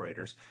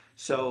collaborators.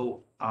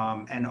 So,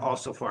 and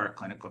also for our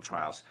clinical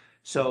trials.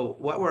 So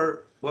what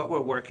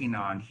we're working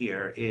on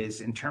here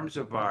is in terms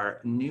of our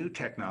new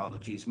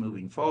technologies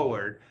moving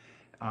forward,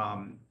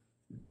 um,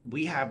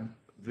 we have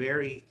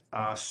very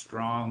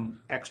strong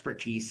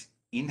expertise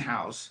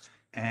in-house,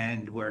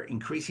 and we're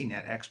increasing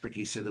that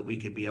expertise so that we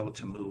could be able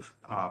to move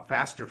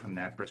faster from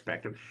that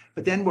perspective.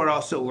 But then we're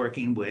also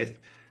working with,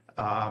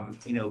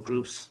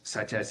 groups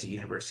such as the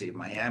University of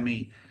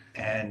Miami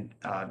and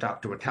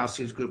Dr.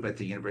 Witowski's group at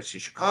the University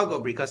of Chicago,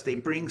 because they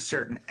bring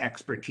certain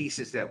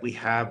expertises that we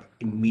have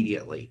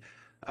immediately,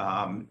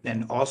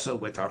 and also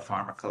with our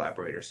pharma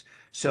collaborators.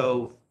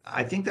 So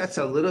I think that's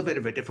a little bit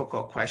of a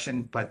difficult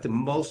question, but the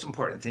most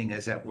important thing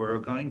is that we're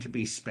going to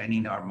be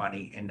spending our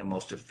money in the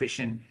most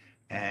efficient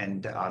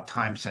and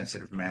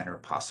time-sensitive manner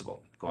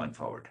possible going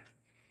forward.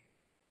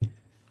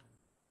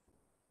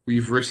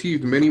 We've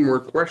received many more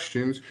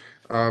questions.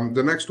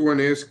 The next one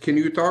is, can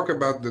you talk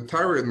about the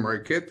thyroid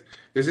market?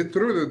 Is it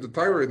true that the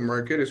thyroid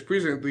market is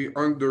presently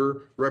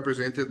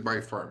underrepresented by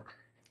pharma?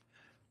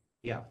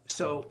 Yeah.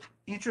 So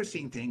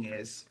interesting thing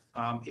is,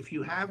 if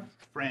you have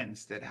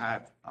friends that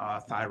have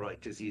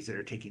thyroid disease that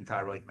are taking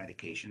thyroid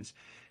medications,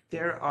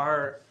 there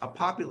are a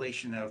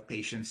population of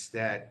patients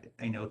that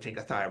take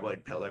a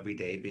thyroid pill every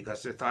day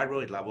because their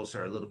thyroid levels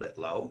are a little bit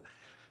low.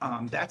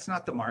 That's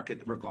not the market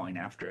that we're going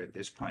after at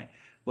this point.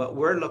 What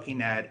we're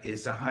looking at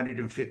is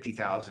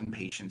 150,000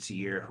 patients a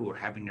year who are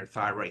having their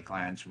thyroid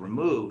glands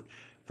removed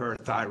for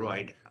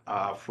thyroid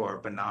for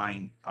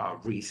benign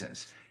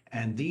reasons.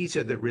 And these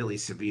are the really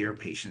severe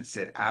patients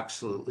that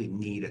absolutely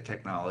need a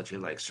technology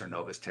like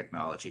Sernova's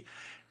technology.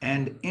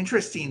 And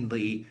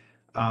interestingly,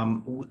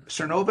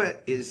 Sernova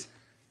is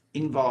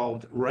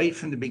involved right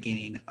from the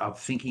beginning of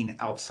thinking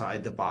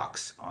outside the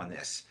box on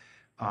this,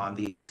 on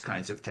these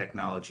kinds of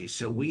technologies.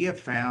 So we have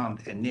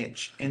found a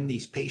niche in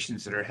these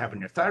patients that are having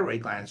their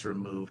thyroid glands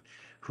removed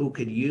who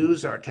could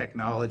use our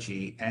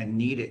technology and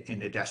need it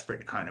in a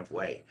desperate kind of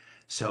way.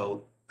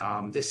 So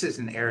this is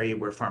an area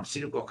where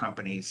pharmaceutical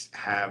companies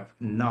have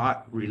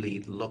not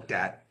really looked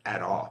at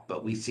all,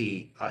 but we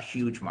see a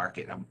huge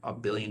market, a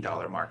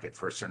billion-dollar market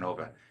for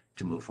Sernova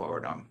to move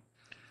forward on.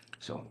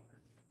 So,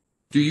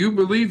 Do you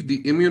believe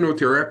the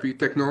immunotherapy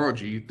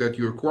technology that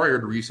you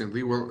acquired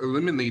recently will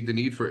eliminate the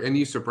need for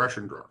any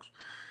suppression drugs?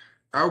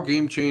 How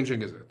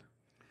game-changing is it?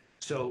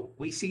 so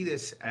we see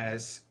this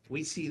as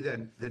we see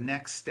the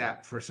next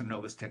step for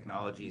Sernova's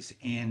technologies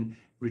in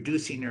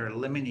reducing or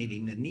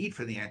eliminating the need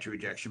for the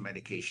anti-rejection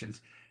medications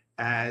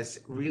as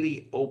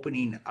really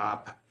opening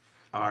up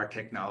our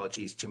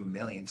technologies to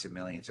millions and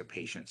millions of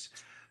patients.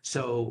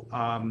 So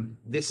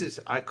this is,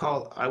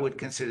 I would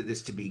consider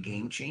this to be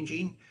game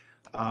changing.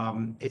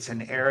 It's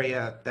an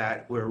area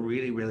that we're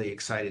really, really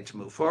excited to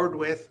move forward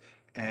with.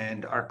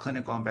 And our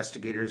clinical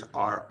investigators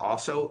are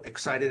also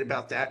excited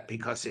about that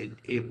because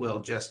it will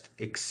just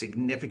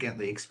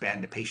significantly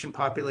expand the patient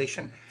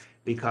population,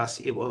 because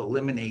it will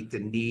eliminate the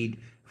need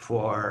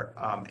for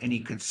any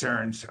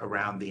concerns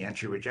around the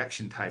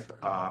anti-rejection type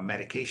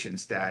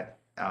medications that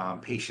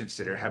patients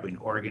that are having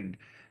organ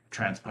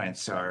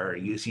transplants are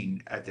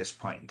using at this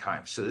point in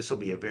time. So this will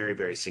be a very,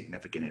 very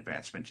significant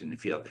advancement in the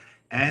field.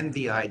 And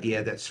the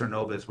idea that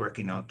Sernova is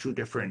working on two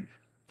different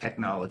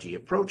technology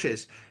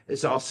approaches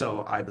is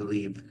also, I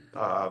believe,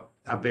 a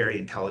very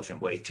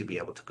intelligent way to be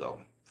able to go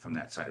from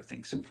that side of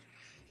things.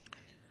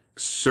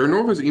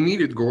 Cernova's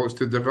immediate goal is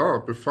to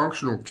develop a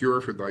functional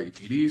cure for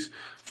diabetes,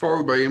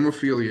 followed by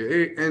hemophilia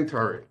A and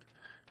thyroid.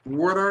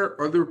 What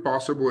are other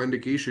possible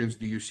indications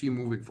do you see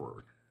moving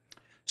forward?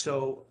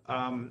 So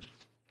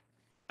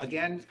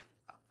again,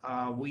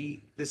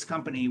 this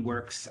company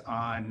works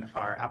on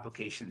our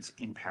applications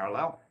in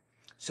parallel.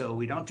 So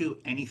we don't do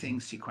anything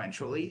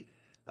sequentially.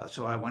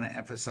 So I want to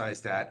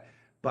emphasize that.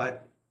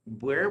 But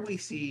where we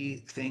see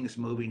things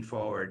moving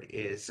forward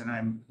is,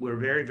 and we're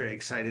very, very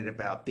excited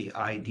about the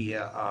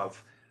idea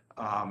of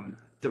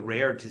the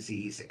rare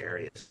disease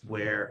areas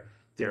where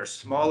there are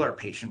smaller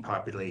patient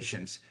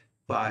populations,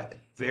 but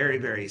very,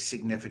 very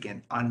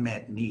significant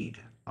unmet need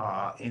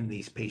in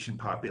these patient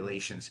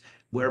populations,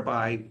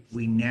 whereby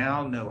we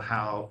now know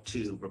how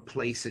to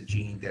replace a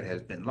gene that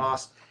has been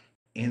lost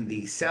in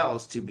these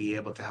cells to be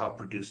able to help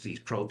produce these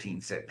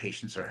proteins that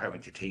patients are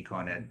having to take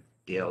on a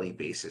daily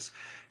basis.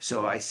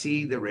 So I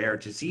see the rare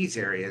disease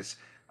areas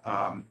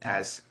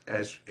as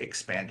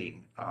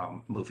expanding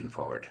moving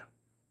forward.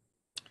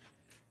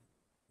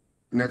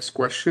 Next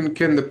question,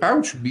 can the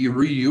pouch be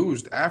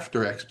reused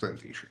after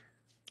explantation?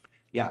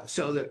 Yeah,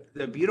 so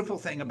the beautiful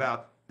thing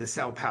about the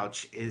cell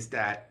pouch is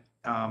that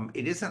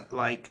it isn't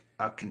like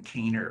a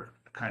container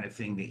kind of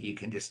thing that you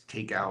can just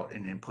take out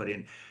and then put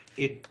in.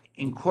 It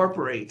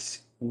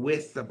incorporates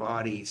with the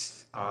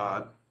body's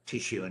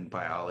tissue and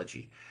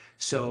biology.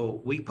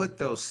 So we put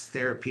those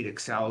therapeutic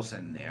cells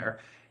in there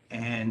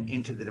and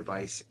into the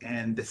device,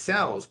 and the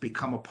cells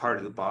become a part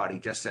of the body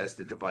just as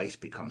the device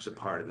becomes a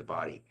part of the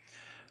body.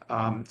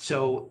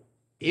 So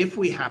if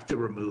we have to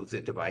remove the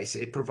device,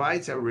 it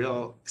provides a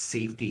real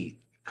safety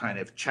kind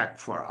of check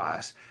for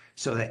us,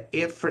 so that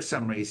if for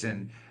some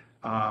reason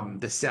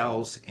the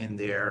cells in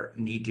there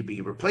need to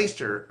be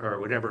replaced or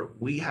whatever,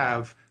 we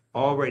have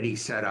already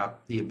set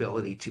up the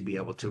ability to be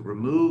able to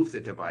remove the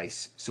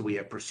device. So we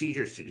have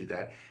procedures to do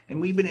that.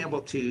 And we've been able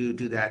to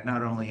do that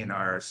not only in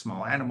our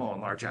small animal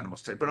and large animal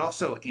study, but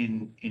also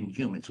in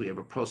humans. We have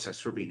a process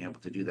for being able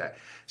to do that.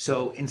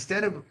 So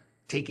instead of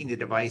taking the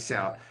device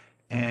out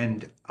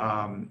and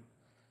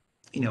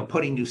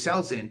putting new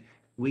cells in,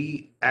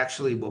 we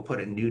actually will put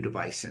a new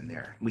device in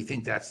there. We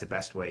think that's the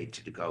best way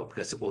to go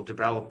because it will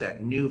develop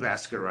that new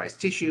vascularized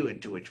tissue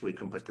into which we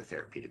can put the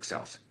therapeutic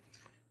cells.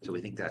 So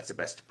we think that's the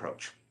best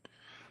approach.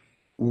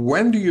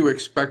 When do you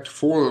expect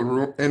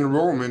full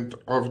enrollment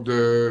of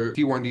the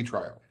T1D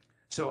trial?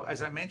 So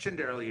as I mentioned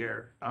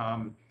earlier,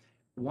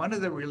 one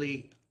of the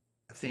really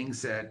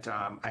things that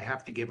I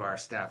have to give our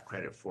staff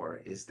credit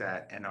for is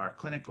that, and our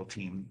clinical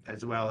team,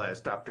 as well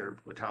as Dr.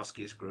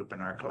 Witowski's group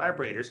and our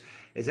collaborators,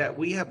 is that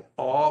we have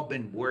all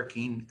been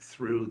working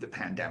through the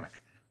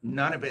pandemic.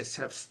 None of us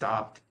have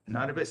stopped.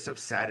 None of us have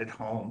sat at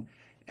home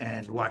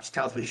and watched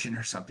television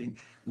or something.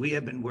 We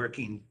have been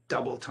working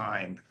double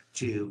time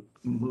to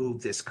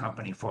move this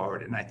company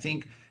forward. And I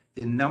think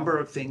the number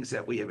of things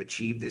that we have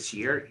achieved this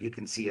year, you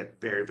can see it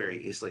very,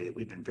 very easily that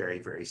we've been very,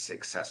 very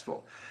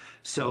successful.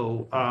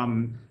 So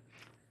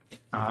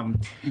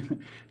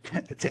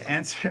to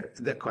answer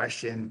the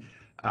question,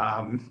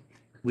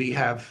 we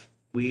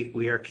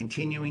are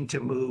continuing to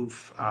move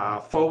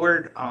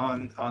forward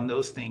on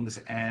those things,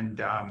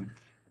 and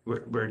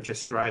we're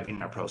just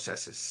driving our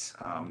processes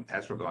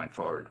as we're going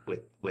forward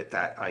with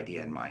that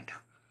idea in mind.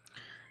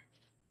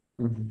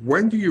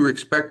 When do you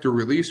expect to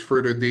release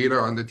further data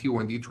on the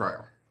T1D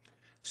trial?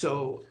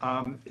 So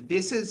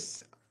this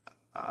is,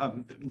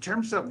 in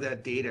terms of the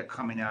data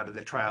coming out of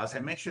the trial, as I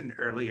mentioned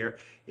earlier,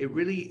 it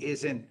really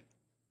isn't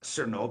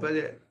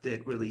Sernova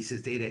that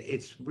releases data.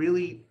 It's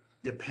really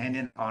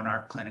dependent on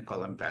our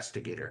clinical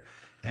investigator.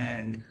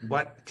 And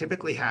what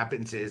typically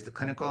happens is the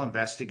clinical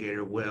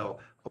investigator will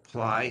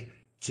apply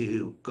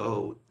to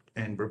go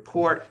and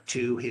report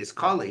to his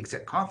colleagues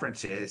at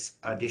conferences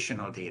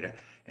additional data.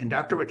 And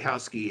Dr.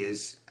 Witowski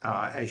is,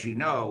 as you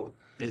know,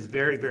 is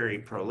very, very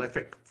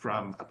prolific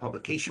from a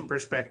publication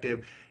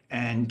perspective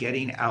and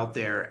getting out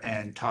there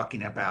and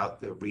talking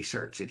about the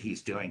research that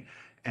he's doing.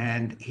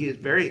 And he is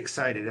very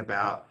excited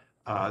about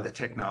the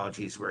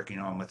technology he's working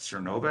on with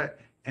Sernova,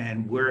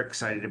 and we're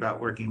excited about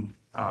working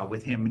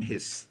with him and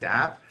his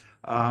staff.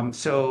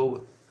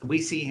 So we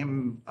see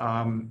him,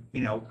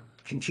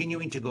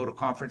 continuing to go to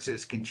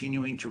conferences,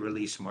 continuing to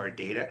release more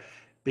data,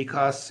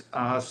 because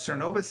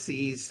Sernova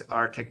sees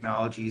our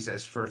technologies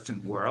as first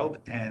in the world,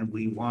 and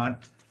we want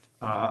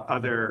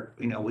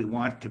we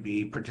want to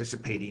be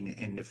participating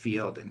in the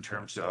field in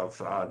terms of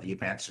the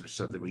advancements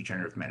of the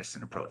regenerative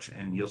medicine approach.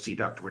 And you'll see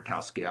Dr.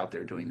 Witowski out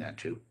there doing that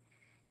too.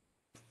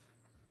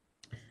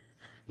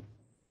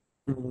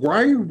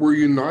 Why were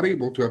you not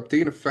able to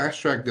obtain a fast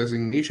track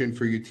designation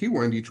for your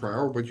T1D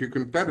trial, but your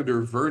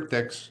competitor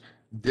Vertex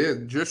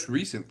did just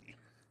recently?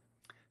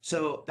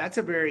 So that's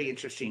a very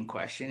interesting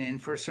question.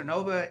 And for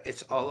Sernova,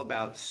 it's all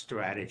about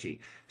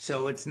strategy.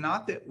 So it's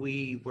not that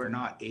we were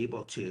not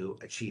able to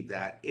achieve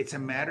that. It's a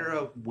matter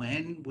of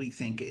when we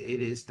think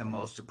it is the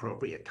most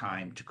appropriate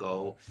time to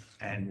go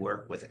and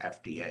work with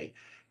FDA.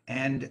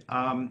 And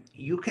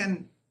you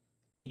can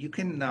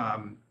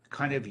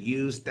kind of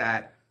use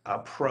that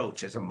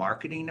approach as a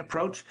marketing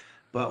approach,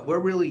 but we're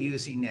really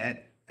using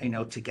it,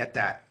 to get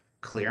that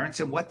clearance.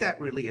 And what that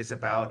really is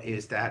about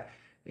is that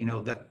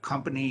the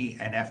company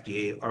and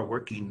FDA are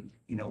working,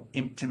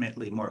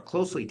 intimately more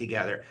closely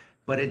together,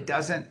 but it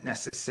doesn't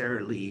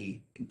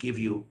necessarily give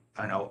you,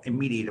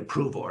 immediate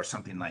approval or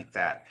something like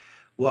that.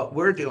 What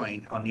we're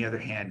doing, on the other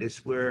hand,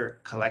 is we're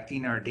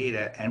collecting our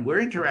data and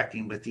we're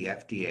interacting with the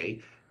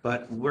FDA,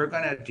 but we're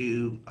going to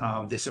do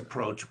this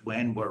approach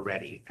when we're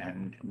ready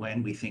and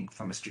when we think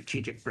from a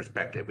strategic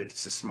perspective,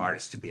 it's the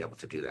smartest to be able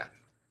to do that.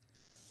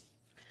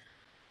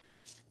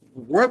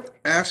 What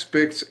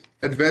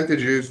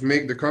advantages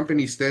make the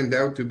company stand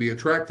out to be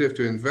attractive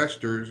to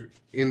investors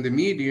in the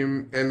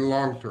medium and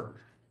long term?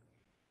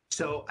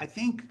 So I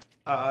think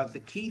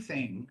the key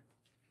thing,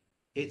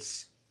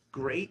 it's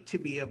great to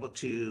be able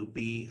to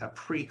be a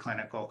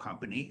preclinical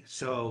company.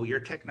 So your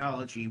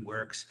technology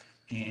works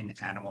in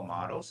animal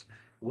models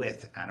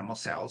with animal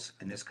cells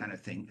and this kind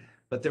of thing.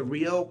 But the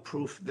real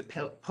proof of the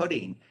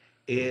pudding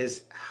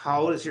is,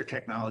 how does your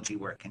technology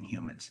work in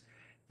humans?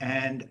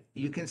 And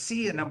you can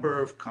see a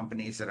number of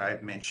companies that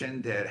I've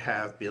mentioned that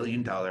have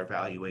billion-dollar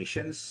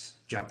valuations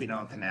jumping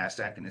onto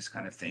NASDAQ and this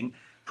kind of thing,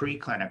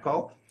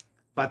 preclinical,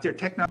 but their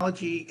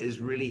technology is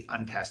really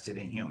untested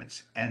in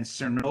humans. And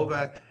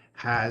Sernova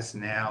has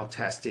now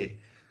tested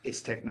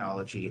its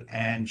technology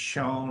and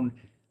shown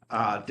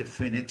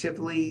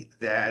definitively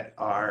that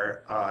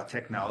our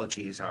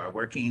technologies are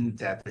working,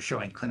 that they're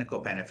showing clinical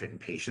benefit in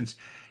patients.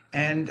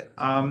 And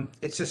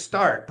it's a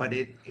start, but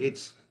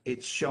it's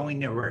showing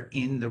that we're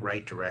in the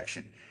right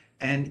direction.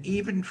 And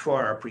even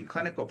for our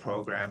preclinical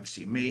programs,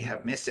 you may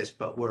have missed this,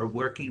 but we're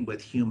working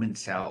with human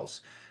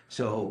cells.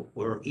 So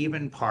we're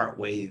even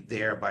partway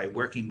there by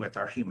working with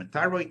our human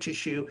thyroid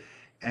tissue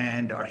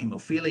and our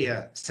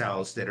hemophilia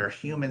cells that are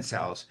human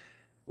cells,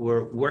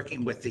 we're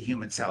working with the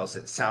human cells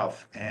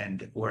itself,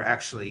 and we're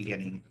actually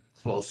getting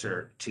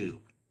closer to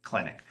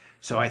clinic.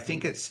 So I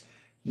think it's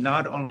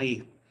not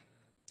only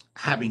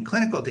having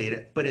clinical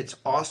data, but it's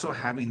also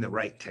having the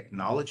right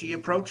technology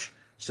approach.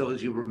 So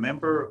as you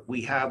remember,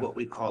 we have what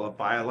we call a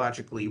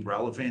biologically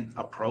relevant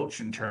approach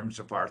in terms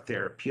of our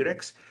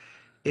therapeutics.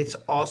 It's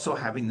also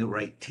having the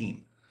right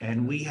team.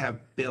 And we have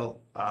built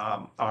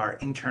our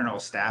internal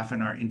staff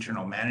and our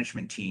internal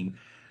management team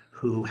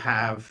who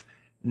have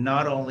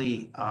not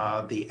only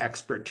the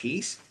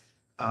expertise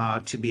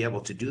to be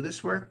able to do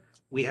this work,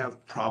 we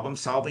have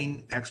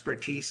problem-solving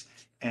expertise,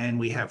 and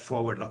we have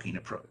forward-looking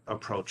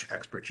approach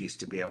expertise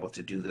to be able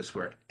to do this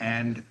work,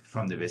 and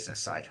from the business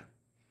side.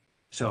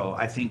 So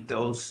I think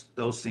those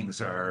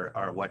things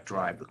are what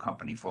drive the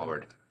company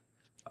forward.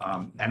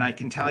 And I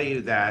can tell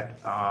you that,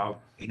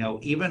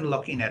 even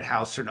looking at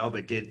how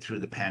Sernova did through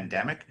the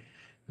pandemic,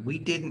 we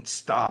didn't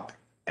stop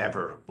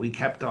ever. We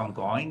kept on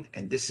going,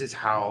 and this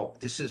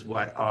is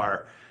what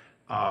our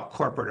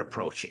corporate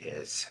approach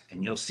is.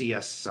 And you'll see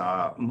us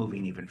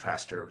moving even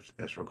faster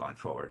as we're going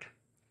forward.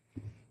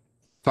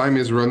 Time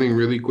is running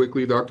really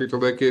quickly, Dr.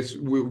 Toleikis.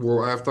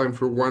 We'll have time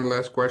for one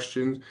last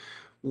question.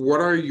 What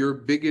are your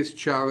biggest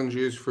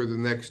challenges for the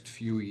next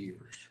few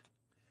years?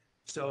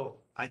 So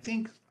I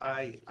think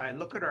I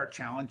look at our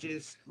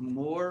challenges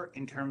more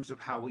in terms of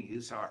how we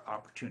use our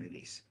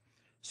opportunities.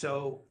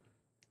 So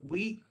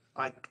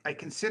I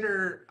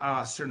consider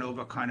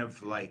Sernova kind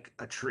of like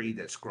a tree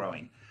that's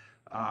growing.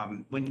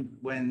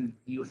 When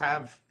you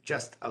have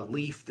just a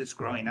leaf that's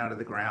growing out of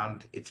the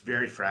ground, it's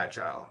very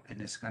fragile and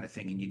this kind of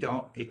thing,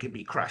 and it could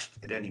be crushed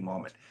at any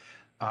moment.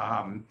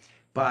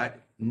 But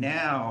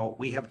now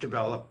we have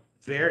developed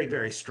very,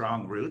 very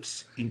strong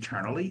roots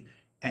internally,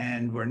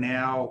 and we're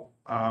now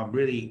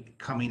really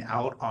coming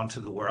out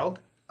onto the world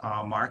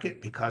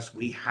market because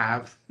we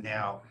have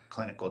now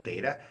clinical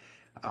data.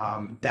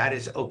 That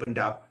has opened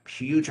up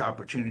huge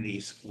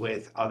opportunities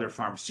with other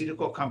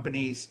pharmaceutical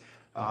companies.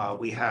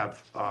 We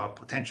have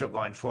potential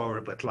going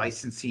forward with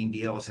licensing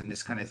deals and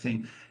this kind of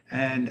thing.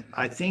 And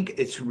I think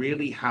it's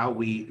really how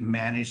we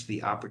manage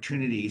the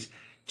opportunities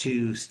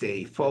to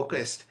stay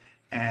focused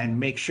and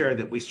make sure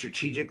that we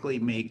strategically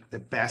make the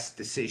best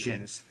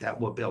decisions that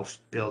will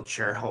build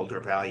shareholder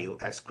value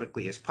as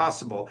quickly as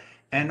possible,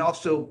 and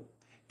also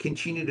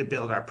continue to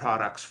build our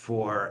products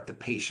for the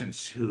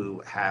patients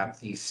who have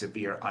these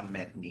severe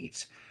unmet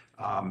needs,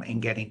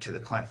 and getting to the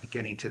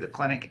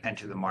clinic and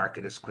to the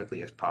market as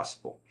quickly as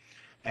possible.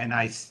 And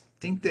I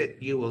think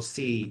that you will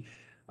see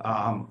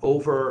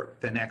over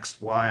the next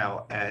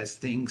while, as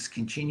things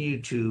continue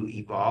to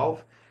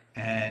evolve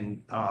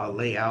and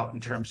lay out in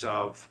terms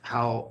of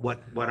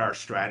what our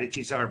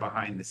strategies are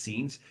behind the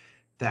scenes,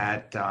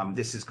 that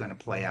this is going to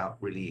play out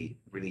really,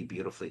 really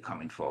beautifully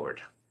coming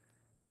forward.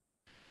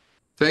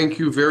 Thank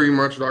you very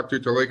much, Dr.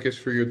 Toleikis,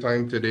 for your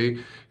time today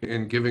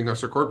and giving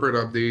us a corporate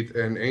update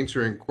and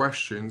answering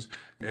questions.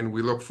 And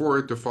we look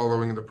forward to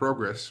following the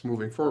progress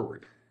moving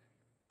forward.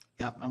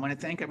 Yeah, I want to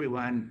thank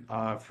everyone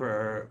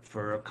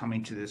for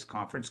coming to this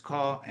conference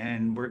call,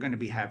 and we're going to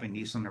be having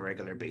these on a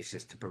regular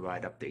basis to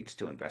provide updates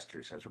to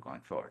investors as we're going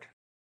forward.